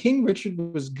mean, King Richard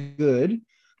was good,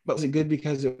 but was it good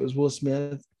because it was Will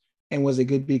Smith? And was it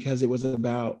good because it was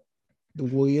about the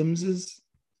Williamses?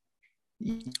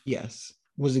 Yes.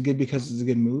 Was it good because it's a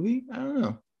good movie? I don't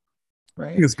know.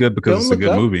 Right? I think it's good because it's a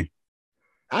good movie.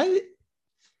 I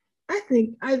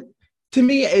think to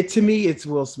me it's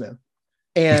Will Smith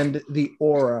and the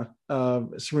aura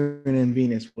of Serena and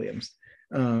Venus Williams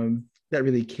that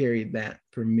really carried that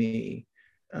for me.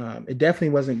 It definitely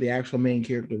wasn't the actual main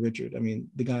character, Richard. I mean,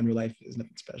 the guy in real life is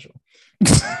nothing special.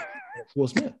 It's Will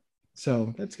Smith.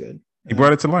 So that's good. He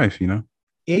brought it to life, you know?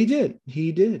 Yeah, he did.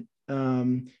 He did.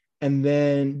 And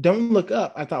then Don't Look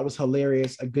Up, I thought was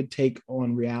hilarious. A good take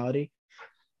on reality.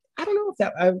 I don't know if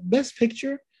that Best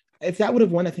Picture, if that would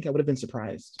have won, I think I would have been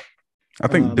surprised. I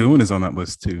think Um, Dune is on that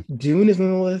list too. Dune is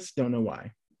on the list. Don't know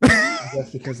why.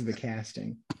 Just because of the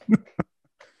casting.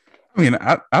 I mean,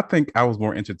 I think I was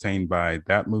more entertained by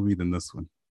that movie than this one.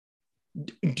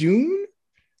 Dune.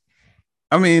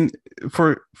 I mean,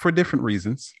 for different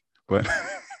reasons, but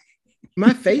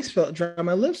My face felt dry.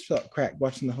 My lips felt cracked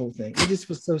watching the whole thing. It just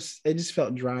was so. It just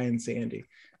felt dry and sandy.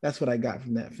 That's what I got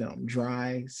from that film.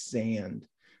 Dry sand.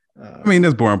 I mean,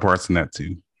 there's boring parts in that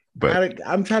too. But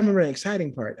I'm trying to remember an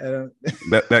exciting part. I don't.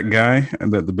 that guy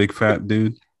and the big fat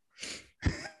dude.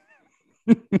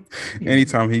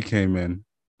 Anytime he came in,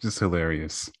 just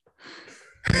hilarious.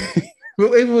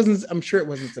 Well, it wasn't. I'm sure it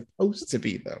wasn't supposed to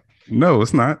be though. No,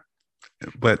 it's not.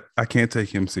 But I can't take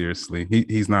him seriously.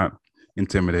 He's not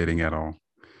intimidating at all.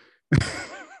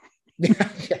 Yeah.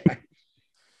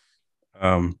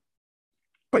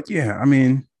 But yeah, I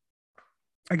mean,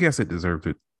 I guess it deserved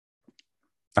it.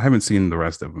 I haven't seen the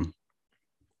rest of them.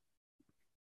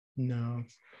 No.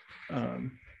 I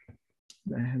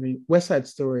haven't. West Side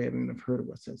Story. I mean, I've heard of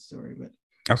West Side Story, but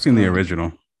I've seen the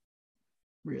original.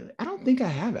 really, I don't think I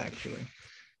have actually.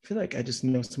 I feel like I just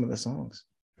know some of the songs.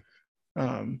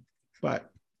 But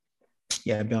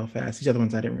yeah, Belfast. These other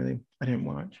ones I didn't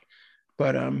watch.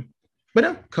 But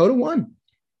no, Coda won.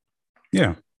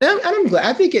 Yeah. I'm glad.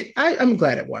 I think it. I'm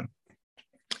glad it won.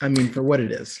 I mean, for what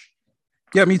it is.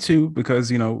 Yeah, me too. Because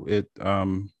it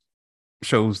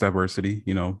shows diversity.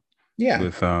 Yeah.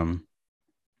 With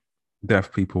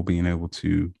deaf people being able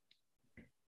to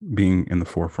being in the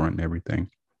forefront and everything.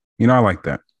 I like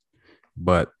that.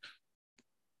 But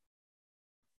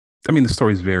I mean, the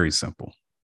story is very simple.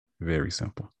 Very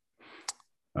simple.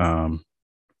 But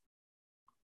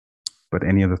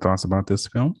any other thoughts about this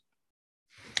film?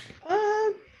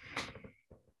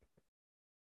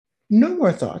 No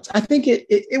more thoughts. I think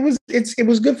it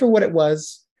was good for what it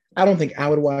was. I don't think I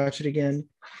would watch it again.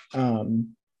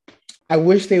 I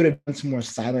wish they would have done some more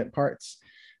silent parts,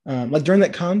 like during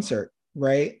that concert.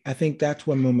 Right? I think that's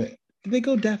one moment. Did they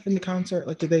go deaf in the concert?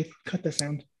 Like, did they cut the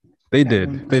sound? They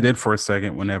did. They did for a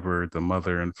second whenever the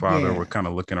mother and father Yeah. were kind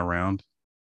of looking around.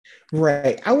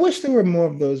 Right. I wish there were more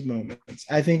of those moments.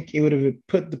 I think it would have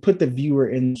put the viewer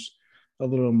in a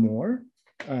little more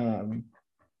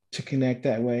to connect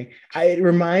that way. It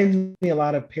reminds me a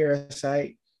lot of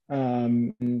Parasite,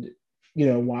 and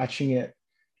watching it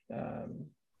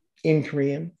in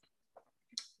Korean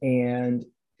and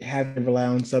having to rely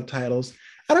on subtitles.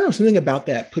 I don't know, something about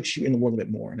that puts you in the world a bit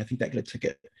more, and I think that could have took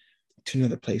it to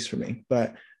another place for me.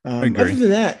 But other than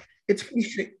that, it's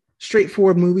pretty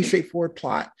straightforward movie, straightforward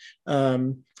plot.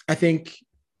 I think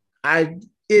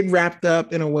it wrapped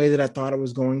up in a way that I thought it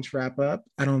was going to wrap up.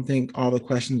 I don't think all the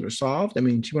questions were solved. I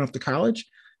mean, she went off to college.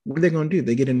 What are they going to do?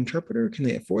 They get an interpreter? Can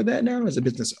they afford that now? Is the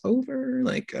business over?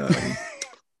 Like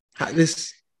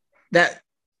what's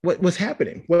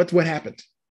happening? What happened?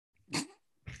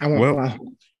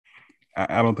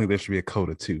 I don't think there should be a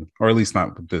Coda 2, or at least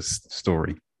not with this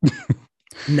story.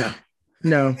 No.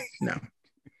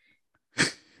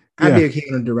 I'd be okay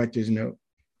on a director's note.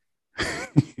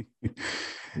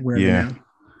 Where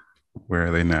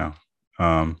are they now?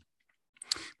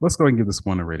 Let's go ahead and give this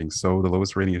one a rating. So the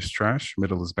lowest rating is trash,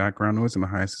 middle is background noise, and the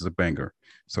highest is a banger.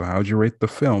 So how would you rate the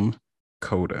film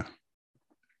Coda?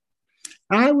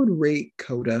 I would rate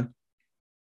Coda.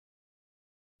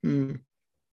 I'm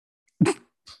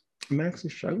actually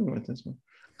struggling with this one.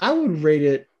 I would rate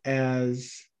it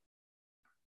as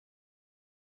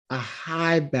a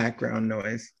high background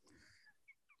noise.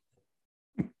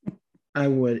 I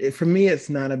would. For me, it's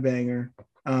not a banger.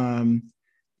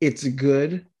 It's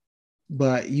good,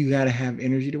 but you got to have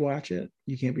energy to watch it.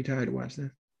 You can't be tired to watch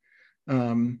this.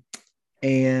 And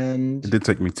it did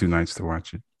take me 2 nights to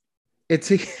watch it.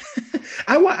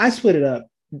 I split it up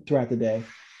throughout the day.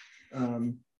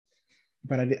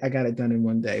 But I got it done in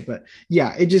one day. But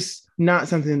yeah, it just not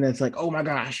something that's like, oh my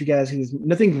gosh, you guys,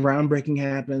 nothing groundbreaking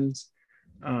happens.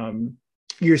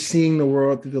 You're seeing the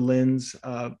world through the lens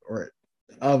of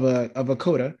a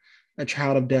Coda, a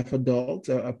child of deaf adult,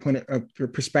 a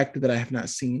perspective that I have not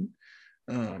seen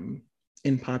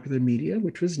in popular media,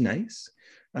 which was nice.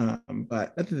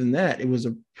 But other than that, it was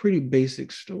a pretty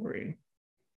basic story,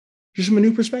 just from a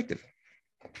new perspective.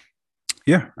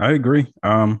 Yeah, I agree.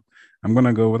 I'm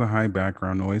gonna go with a high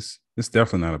background noise. It's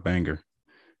definitely not a banger.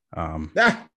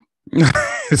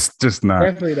 It's just not.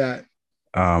 Definitely not.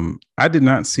 I did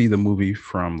not see the movie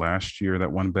from last year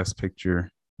that won Best Picture,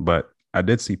 but I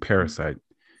did see Parasite.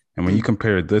 And when you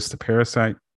compare this to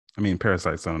Parasite, I mean,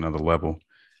 Parasite's on another level.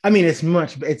 I mean, it's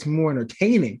more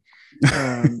entertaining.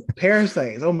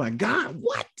 Parasites, oh my God,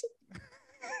 what?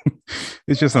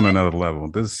 It's just on another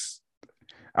level.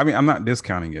 I mean, I'm not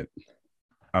discounting it.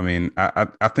 I mean,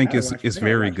 I think it's I gotta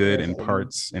very watch the good rest in of them.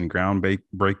 parts and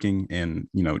breaking and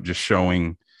just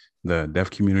showing the deaf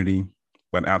community.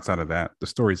 But outside of that, the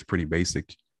story is pretty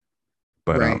basic.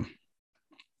 But Right.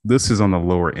 this is on the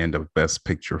lower end of best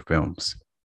picture films.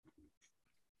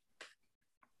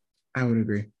 I would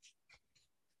agree.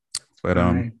 But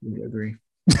I would agree.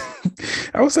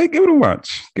 I would say give it a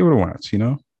watch. Give it a watch,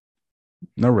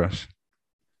 No rush.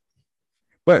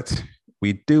 But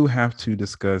we do have to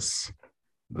discuss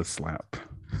the slap.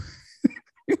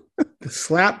 The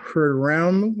slap heard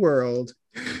around the world.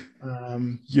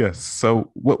 Yes.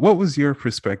 So what was your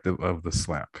perspective of the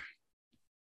slap?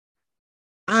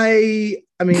 I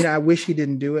mean, I wish he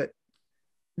didn't do it.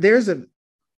 There's a,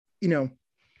 you know,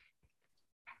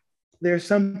 there's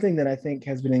something that I think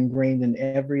has been ingrained in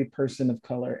every person of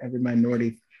color, every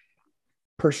minority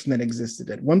person that existed.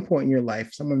 At one point in your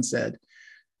life, someone said,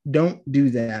 don't do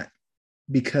that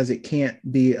because it can't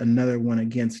be another one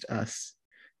against us,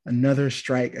 another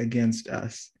strike against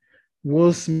us.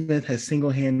 Will Smith has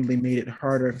single-handedly made it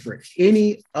harder for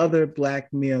any other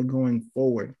Black male going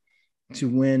forward to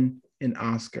win an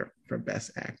Oscar for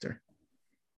Best Actor.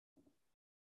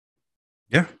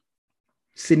 Yeah.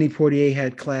 Sidney Poitier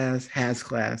had class, has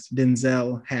class.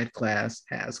 Denzel had class,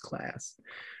 has class.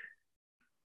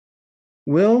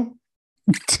 Will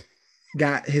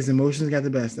got his emotions got the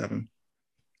best of him.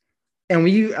 And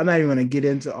I'm not even going to get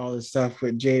into all this stuff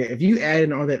with Jada. If you add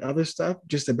in all that other stuff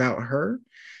just about her,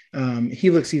 he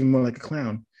looks even more like a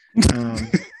clown.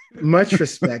 Much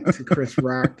respect to Chris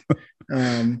Rock.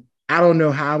 I don't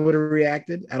know how I would have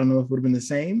reacted. I don't know if it would have been the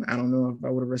same. I don't know if I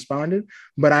would have responded,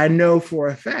 but I know for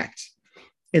a fact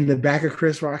in the back of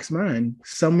Chris Rock's mind,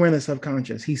 somewhere in the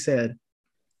subconscious, he said,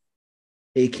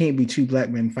 it can't be two Black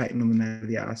men fighting on the night of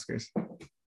the Oscars.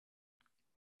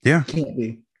 Yeah. Can't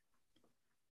be.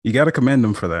 You got to commend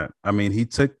him for that. I mean, he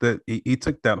took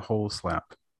that whole slap.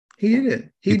 He did it.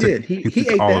 He did. He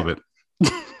took ate all that. of it.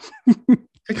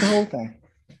 Took the whole thing.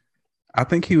 I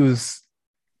think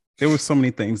there were so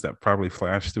many things that probably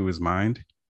flashed through his mind.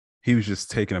 He was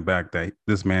just taken aback that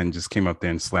this man just came up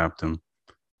there and slapped him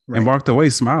and walked away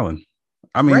smiling.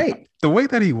 I mean, the way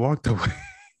that he walked away.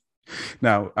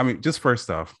 Now, I mean, just first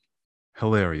off,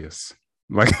 hilarious.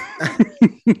 Like,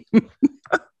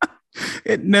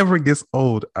 it never gets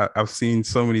old. I've seen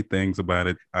so many things about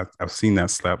it. I've seen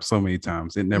that slap so many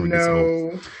times. It never gets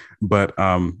old. But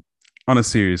on a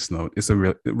serious note, it's a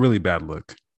really bad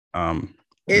look.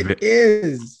 It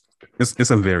is.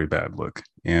 It's a very bad look.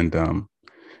 And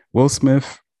Will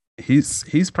Smith,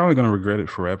 he's probably going to regret it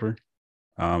forever.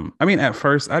 I mean, at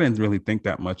first, I didn't really think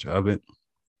that much of it.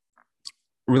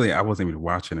 Really, I wasn't even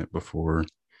watching it before,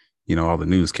 all the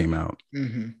news came out.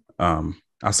 Mm-hmm.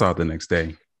 I saw it the next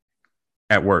day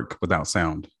at work without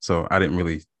sound. So I didn't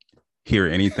really hear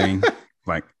anything.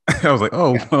 Like, I was like,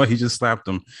 oh, well, he just slapped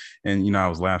him. And, I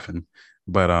was laughing.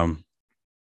 But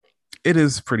it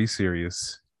is pretty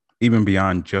serious, even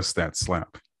beyond just that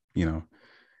slap,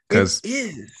 because it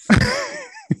is.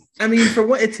 I mean, for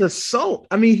what, it's assault.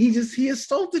 I mean, he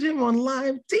assaulted him on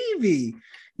live TV.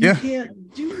 You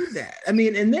can't do that. I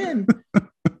mean, and then,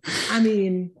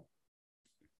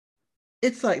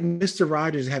 it's like Mr.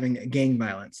 Rogers having gang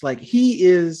violence. Like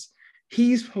he's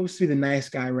supposed to be the nice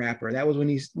guy rapper. That was when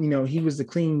he was the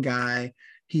clean guy.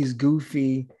 He's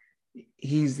goofy.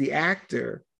 He's the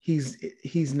actor.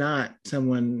 He's not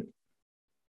someone.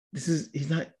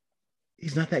 He's not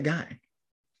that guy.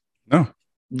 No,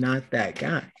 not that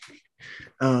guy.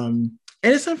 And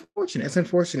it's unfortunate. It's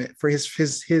unfortunate for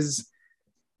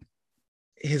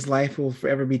his life will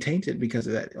forever be tainted because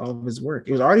of that, all of his work.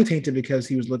 It was already tainted because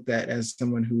he was looked at as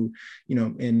someone who,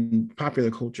 in popular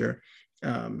culture,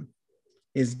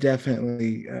 is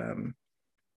definitely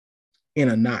in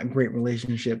a not great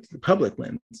relationship to the public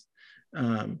lens.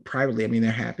 Privately, I mean,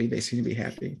 they're happy. They seem to be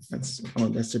happy. That's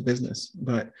their business.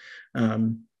 But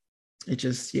it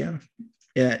just,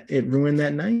 it ruined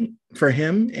that night for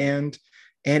him and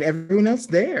everyone else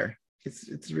there.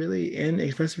 It's really, and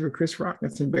especially for Chris Rock,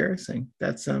 that's embarrassing.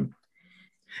 That's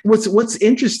what's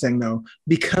interesting though,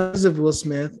 because of Will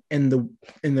Smith and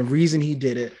the reason he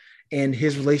did it and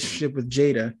his relationship with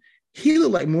Jada, he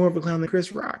looked like more of a clown than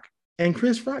Chris Rock. And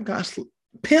Chris Rock got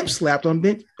pimp slapped on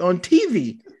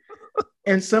TV.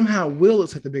 And somehow Will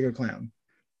looks like the bigger clown.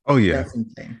 Oh yeah. That's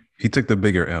insane. He took the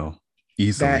bigger L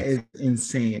easily. That is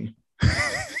insane.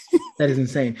 That is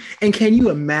insane. And can you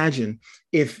imagine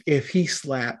if he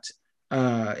slapped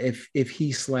I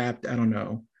don't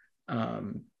know,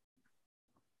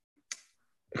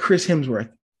 Chris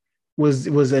Hemsworth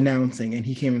was announcing and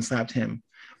he came and slapped him,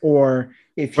 or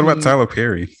if What about he Tyler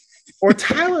Perry? or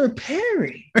Tyler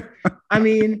Perry. I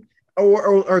mean,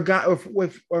 or God, or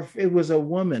if it was a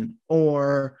woman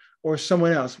or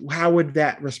someone else, how would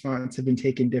that response have been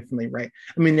taken differently, right?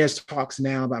 I mean, there's talks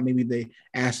now about maybe they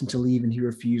asked him to leave and he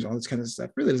refused, all this kind of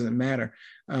stuff. Really doesn't matter.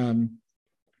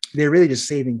 They're really just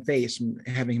saving face from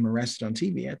having him arrested on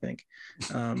TV, I think.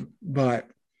 But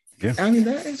Yeah. I mean,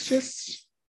 that is just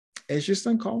it's just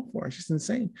uncalled for. It's just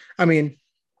insane. I mean,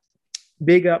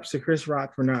 big ups to Chris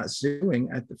Rock for not suing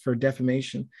for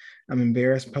defamation. I'm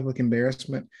embarrassed, public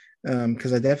embarrassment,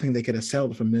 because I definitely they could have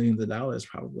settled for millions of dollars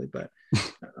probably, but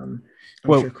I'm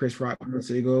Well, sure Chris Rock wants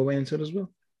to go away into it as well.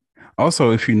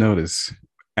 also, if you notice,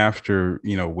 after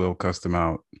Will cussed him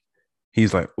out,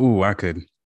 he's like, "Ooh, I could,"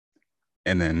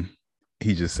 and then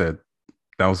he just said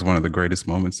that was one of the greatest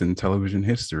moments in television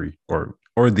history, or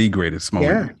the greatest Yeah,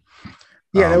 moment.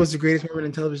 yeah, that was the greatest moment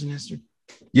in television history.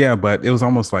 Yeah, but it was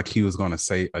almost like he was going to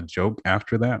say a joke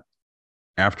after that,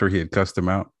 after he had cussed him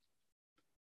out.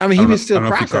 I mean, I he don't know, was I still don't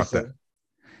know if you caught that. processing.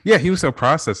 Yeah, he was still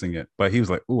processing it, but he was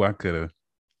like, "Ooh, I could have,"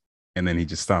 and then he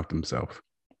just stopped himself.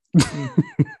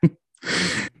 Mm.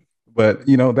 But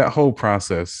that whole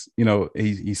process,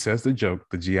 he says the joke,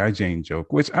 the GI Jane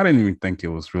joke, which I didn't even think it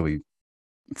was really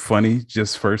funny.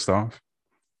 Just first off,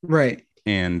 Right.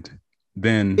 and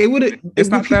then It would. it's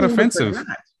not that People would have offensive,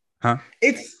 forgot. huh?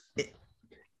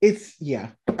 It's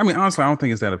yeah. I mean, honestly, I don't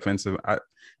think it's that offensive.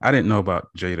 I didn't know about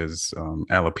Jada's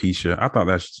alopecia. I thought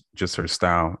that's just her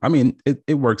style. I mean,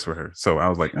 it works for her. So I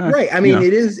was like, Right. I mean,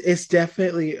 it's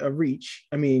definitely a reach.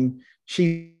 I mean,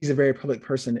 she's a very public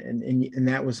person, and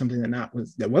that was something that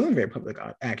wasn't very public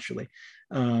actually.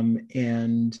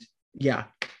 And yeah.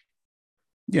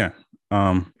 Yeah.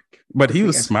 But he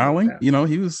was smiling, that.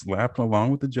 he was laughing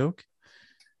along with the joke.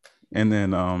 And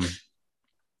then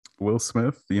Will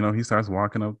Smith, he starts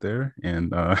walking up there,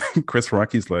 and Chris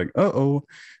Rocky's like, "Uh-oh,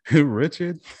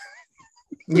 Richard."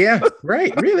 Yeah,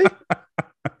 right. Really?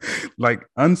 Like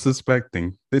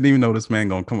unsuspecting. Didn't even know this man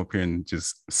gonna come up here and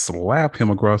just slap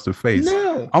him across the face.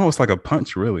 No. Almost like a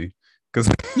punch, really. Because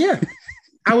yeah.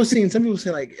 I was seeing some people say,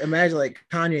 like, imagine like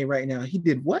Kanye right now. He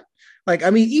did what? Like,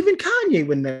 I mean, even Kanye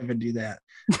would never do that.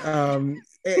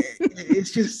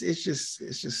 It's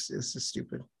just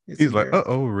stupid. He's like,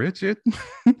 "Uh-oh, Richard."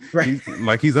 Right.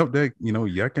 He's up there,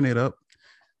 yucking it up.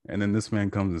 And then this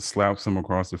man comes and slaps him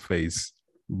across the face,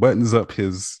 buttons up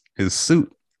his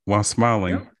suit while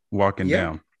smiling, walking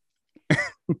down.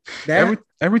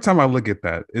 Every time I look at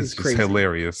that, it's just crazy.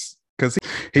 Hilarious. Because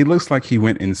he looks like he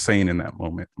went insane in that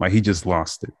moment. Like he just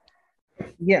lost it.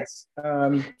 Yes.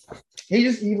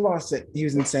 He lost it. He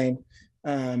was insane.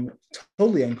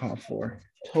 Totally uncalled for.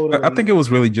 Totally. I think it was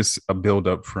really just a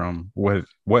buildup from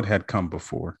what had come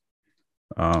before.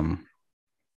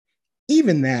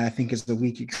 Even that, I think, is a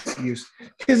weak excuse,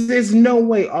 because there's no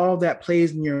way all that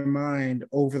plays in your mind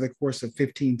over the course of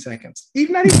 15 seconds.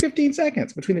 Even not even 15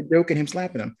 seconds between the joke and him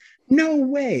slapping him. No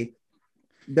way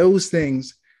those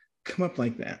things come up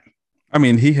like that. I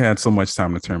mean, he had so much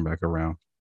time to turn back around.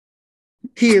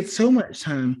 He had so much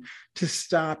time to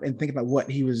stop and think about what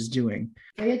he was doing.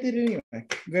 And he did it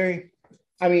anyway.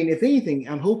 I mean, if anything,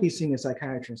 I hope he's seeing a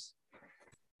psychiatrist.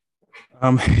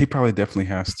 He probably definitely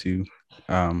has to.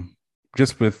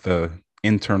 Just with the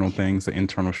internal things, the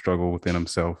internal struggle within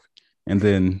himself. And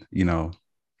then, the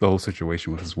whole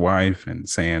situation with his wife and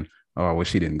saying, "Oh, I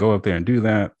wish he didn't go up there and do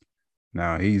that."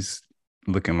 Now he's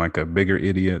looking like a bigger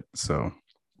idiot. So,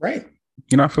 right.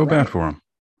 I feel bad for him.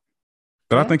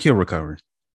 But I think he'll recover.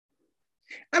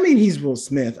 I mean, he's Will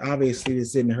Smith. Obviously,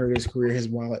 this didn't hurt his career, his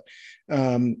wallet.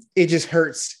 It just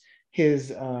hurts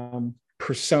his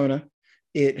persona.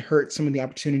 It hurts some of the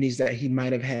opportunities that he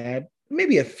might have had.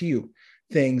 Maybe a few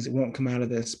things won't come out of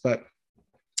this, but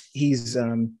he's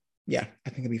I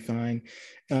think he'll be fine.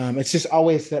 It's just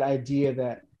always that idea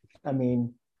that, I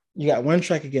mean, you got one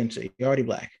strike against you, you're already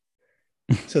black.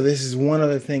 So this is one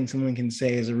other thing someone can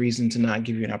say as a reason to not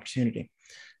give you an opportunity.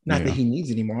 Not that he needs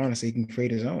it anymore, honestly, he can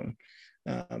create his own.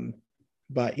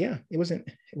 But yeah, it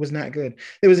was not good.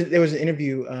 There was an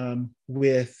interview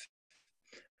with,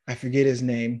 I forget his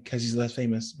name because he's less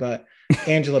famous, but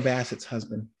Angela Bassett's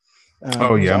husband. I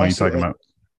know you're talking about.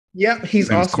 Yep,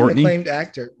 he's also an acclaimed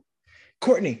actor.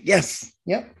 Courtney, yes,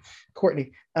 yep,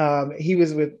 Courtney. He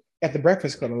was at the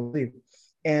Breakfast Club, I believe,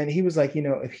 and he was like,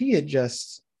 if he had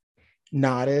just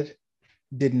nodded,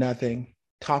 did nothing,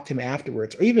 talked to him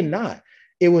afterwards, or even not,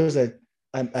 it was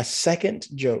a second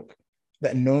joke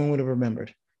that no one would have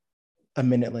remembered a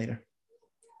minute later.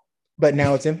 But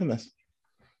now it's infamous.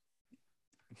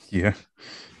 Yeah,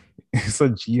 it's a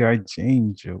G.I.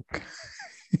 Jane joke.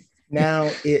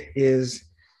 Now it is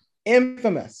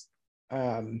infamous.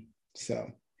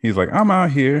 So He's like, I'm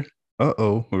out here.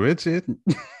 Uh-oh, Richard.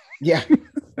 yeah,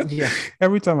 yeah.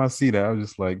 Every time I see that, I'm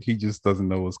just like, he just doesn't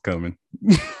know what's coming.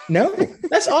 No,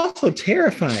 that's also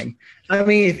terrifying. I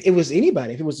mean, if it was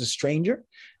anybody, if it was a stranger,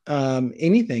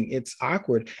 anything, it's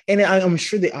awkward. And I'm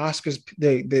sure the Oscars,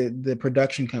 the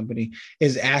production company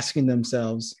is asking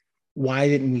themselves, why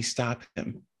didn't we stop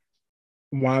him?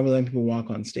 Why would letting people walk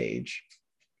on stage?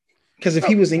 Because if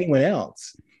he was anyone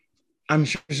else, I'm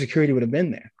sure security would have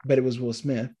been there, but it was Will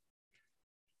Smith.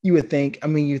 You would think, I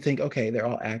mean, you think, okay, they're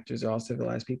all actors, they're all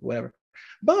civilized people, whatever.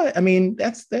 But I mean,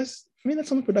 that's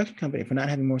on the production company for not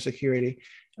having more security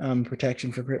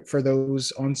protection for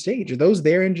those on stage or those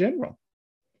there in general.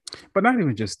 But not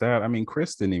even just that. I mean,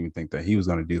 Chris didn't even think that he was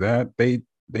going to do that.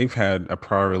 They've had a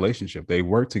prior relationship. They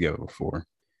worked together before.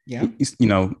 Yeah.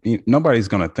 Nobody's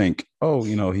going to think, oh,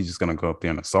 he's just going to go up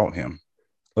there and assault him.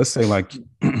 Let's say like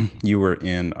you were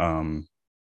in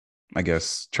I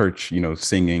guess church,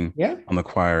 singing on the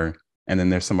choir, and then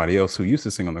there's somebody else who used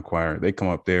to sing on the choir. They come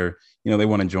up there, they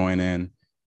want to join in,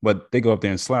 but they go up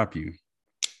there and slap you.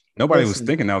 Nobody was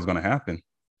thinking that was going to happen.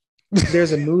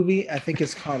 There's a movie, I think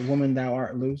it's called Woman Thou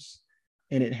Art Loose,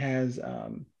 and it has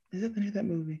is that the name of that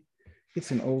movie?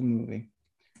 It's an old movie.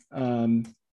 Let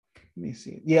me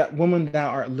see. Yeah, Woman Thou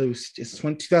Art Loose. It's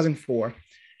 2004.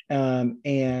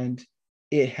 And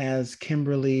it has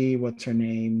Kimberly, what's her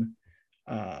name?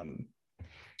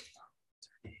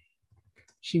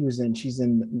 She's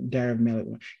in Diary of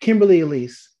Melody. Kimberly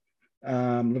Elise,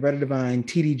 Loretta Devine,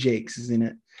 TD Jakes is in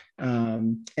it,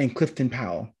 and Clifton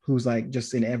Powell, who's like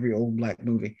just in every old Black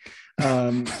movie.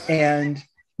 And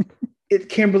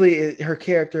Kimberly, her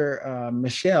character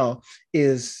Michelle,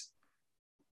 is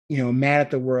mad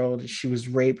at the world. She was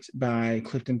raped by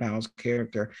Clifton Powell's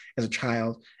character as a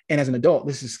child, and as an adult,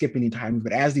 this is skipping the entire movie,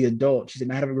 but as the adult, she did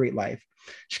not have a great life.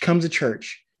 She comes to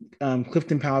church.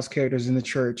 Clifton Powell's character is in the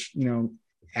church,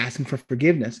 asking for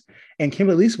forgiveness. And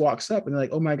Kimberly Elise walks up and they're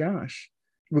like, oh my gosh,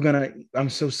 I'm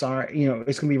so sorry.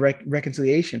 It's going to be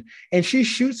reconciliation. And she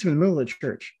shoots him in the middle of the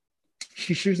church.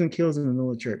 She shoots and kills him in the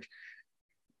middle of the church.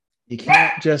 You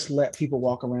can't just let people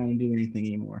walk around and do anything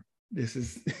anymore. This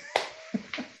is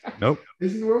nope.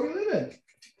 This is where we live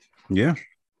in. Yeah.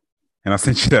 And I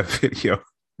sent you that video.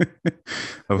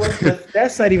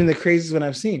 That's not even the craziest one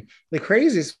I've seen. The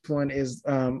craziest one is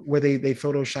where they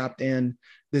photoshopped in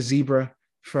the zebra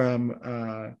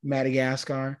from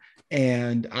Madagascar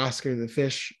and Oscar the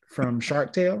fish from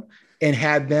Shark Tale and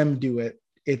had them do it.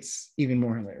 It's even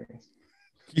more hilarious.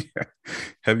 Yeah.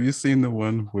 Have you seen the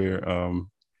one where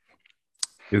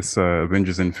it's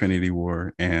Avengers Infinity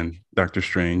War and Doctor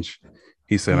Strange?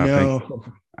 He said, no.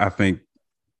 I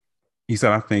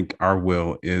think our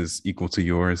will is equal to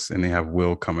yours, and they have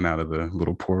will coming out of the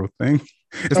little portal thing.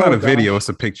 It's not a video, it's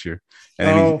a picture.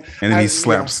 And then he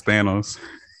slaps Thanos.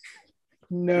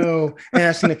 No. And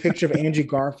I've seen a picture of Andrew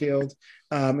Garfield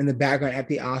in the background at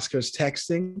the Oscars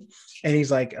texting. And he's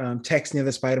like texting the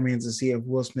other Spider-Mans to see if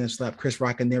Will Smith slapped Chris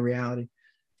Rock in their reality.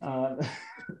 I'm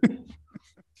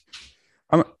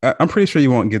pretty sure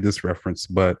you won't get this reference,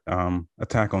 but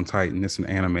Attack on Titan, it's an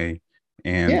anime.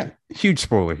 And huge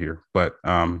spoiler here, but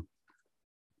the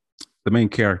main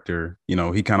character, he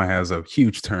kind of has a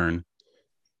huge turn,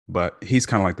 but he's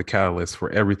kind of like the catalyst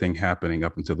for everything happening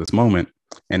up until this moment.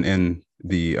 And in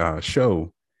the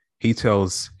show, he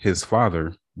tells his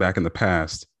father back in the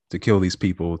past to kill these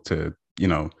people to,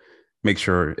 make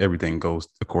sure everything goes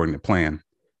according to plan.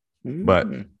 Mm-hmm. But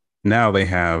now they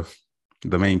have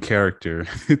the main character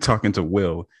talking to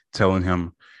Will, telling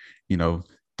him,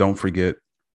 don't forget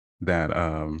that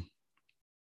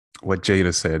what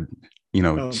Jada said,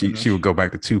 she would go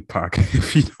back to Tupac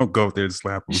if you don't go up there to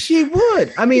slap him. She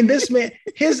would. I mean, this man,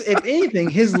 if anything,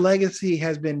 his legacy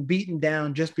has been beaten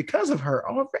down just because of her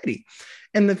already.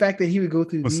 And the fact that he would go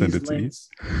through these lengths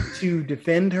to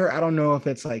defend her, I don't know if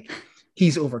it's like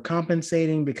he's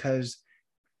overcompensating because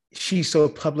she's so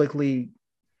publicly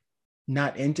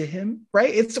not into him,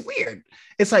 right? It's weird.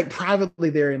 It's like privately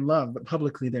they're in love, but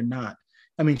publicly they're not.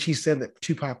 I mean, she said that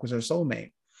Tupac was her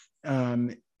soulmate,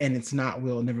 and it's not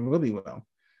Will, never will be Will.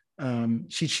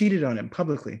 She cheated on him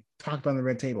publicly, talked about on the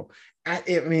red table. I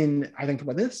think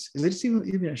about this. Is it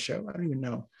even a show? I don't even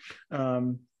know.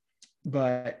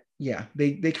 But yeah,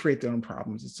 they create their own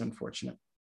problems. It's unfortunate.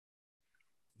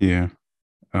 Yeah.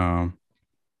 But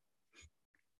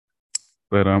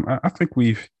I think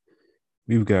we've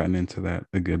gotten into that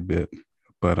a good bit.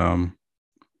 But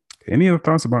any other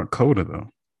thoughts about Coda though?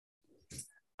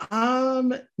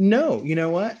 No, you know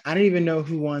what? I don't even know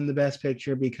who won the best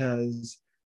picture because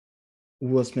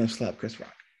Will Smith slapped Chris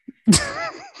Rock.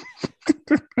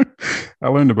 I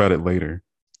learned about it later.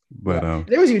 But yeah.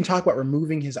 There was even talk about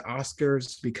removing his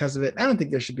Oscars because of it. I don't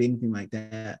think there should be anything like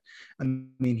that. I mean,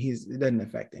 it doesn't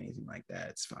affect anything like that.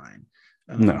 It's fine.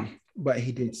 No. But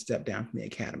he did step down from the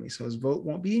Academy, so his vote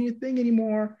won't be anything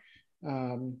anymore.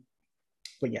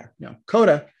 But yeah, no.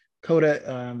 Coda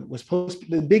was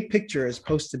the big picture is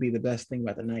supposed to be the best thing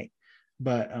about the night,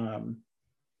 but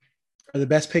or the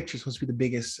best picture is supposed to be the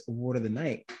biggest award of the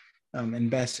night,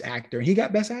 and best actor. He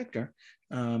got best actor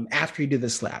after he did the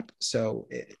slap, so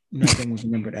nothing was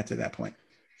remembered after that point.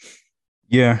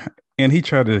 Yeah, and he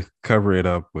tried to cover it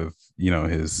up with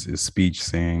his speech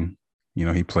saying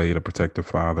he played a protective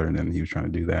father, and then he was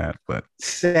trying to do that. But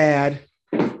sad.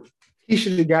 He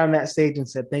should have gotten on that stage and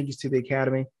said, "Thank you to the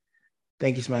Academy.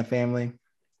 Thank you to my family.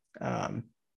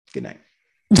 Good night."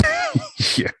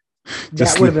 Yeah.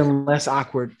 That would have been less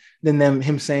awkward than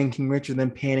him saying King Richard,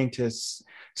 then panning to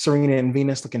Serena and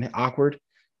Venus looking awkward.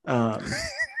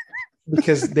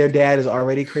 Because their dad is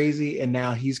already crazy and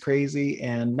now he's crazy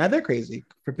and now they're crazy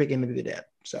for picking to be the dad.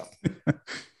 So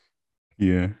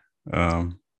yeah.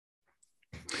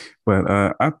 But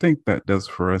I think that does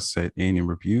for us at A&M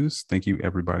Reviews. Thank you,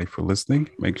 everybody, for listening.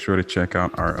 Make sure to check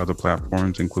out our other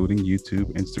platforms, including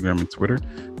YouTube, Instagram, and Twitter,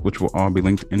 which will all be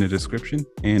linked in the description.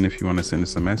 And if you want to send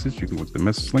us a message, you can click the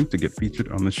message link to get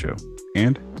featured on the show.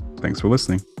 And thanks for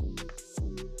listening.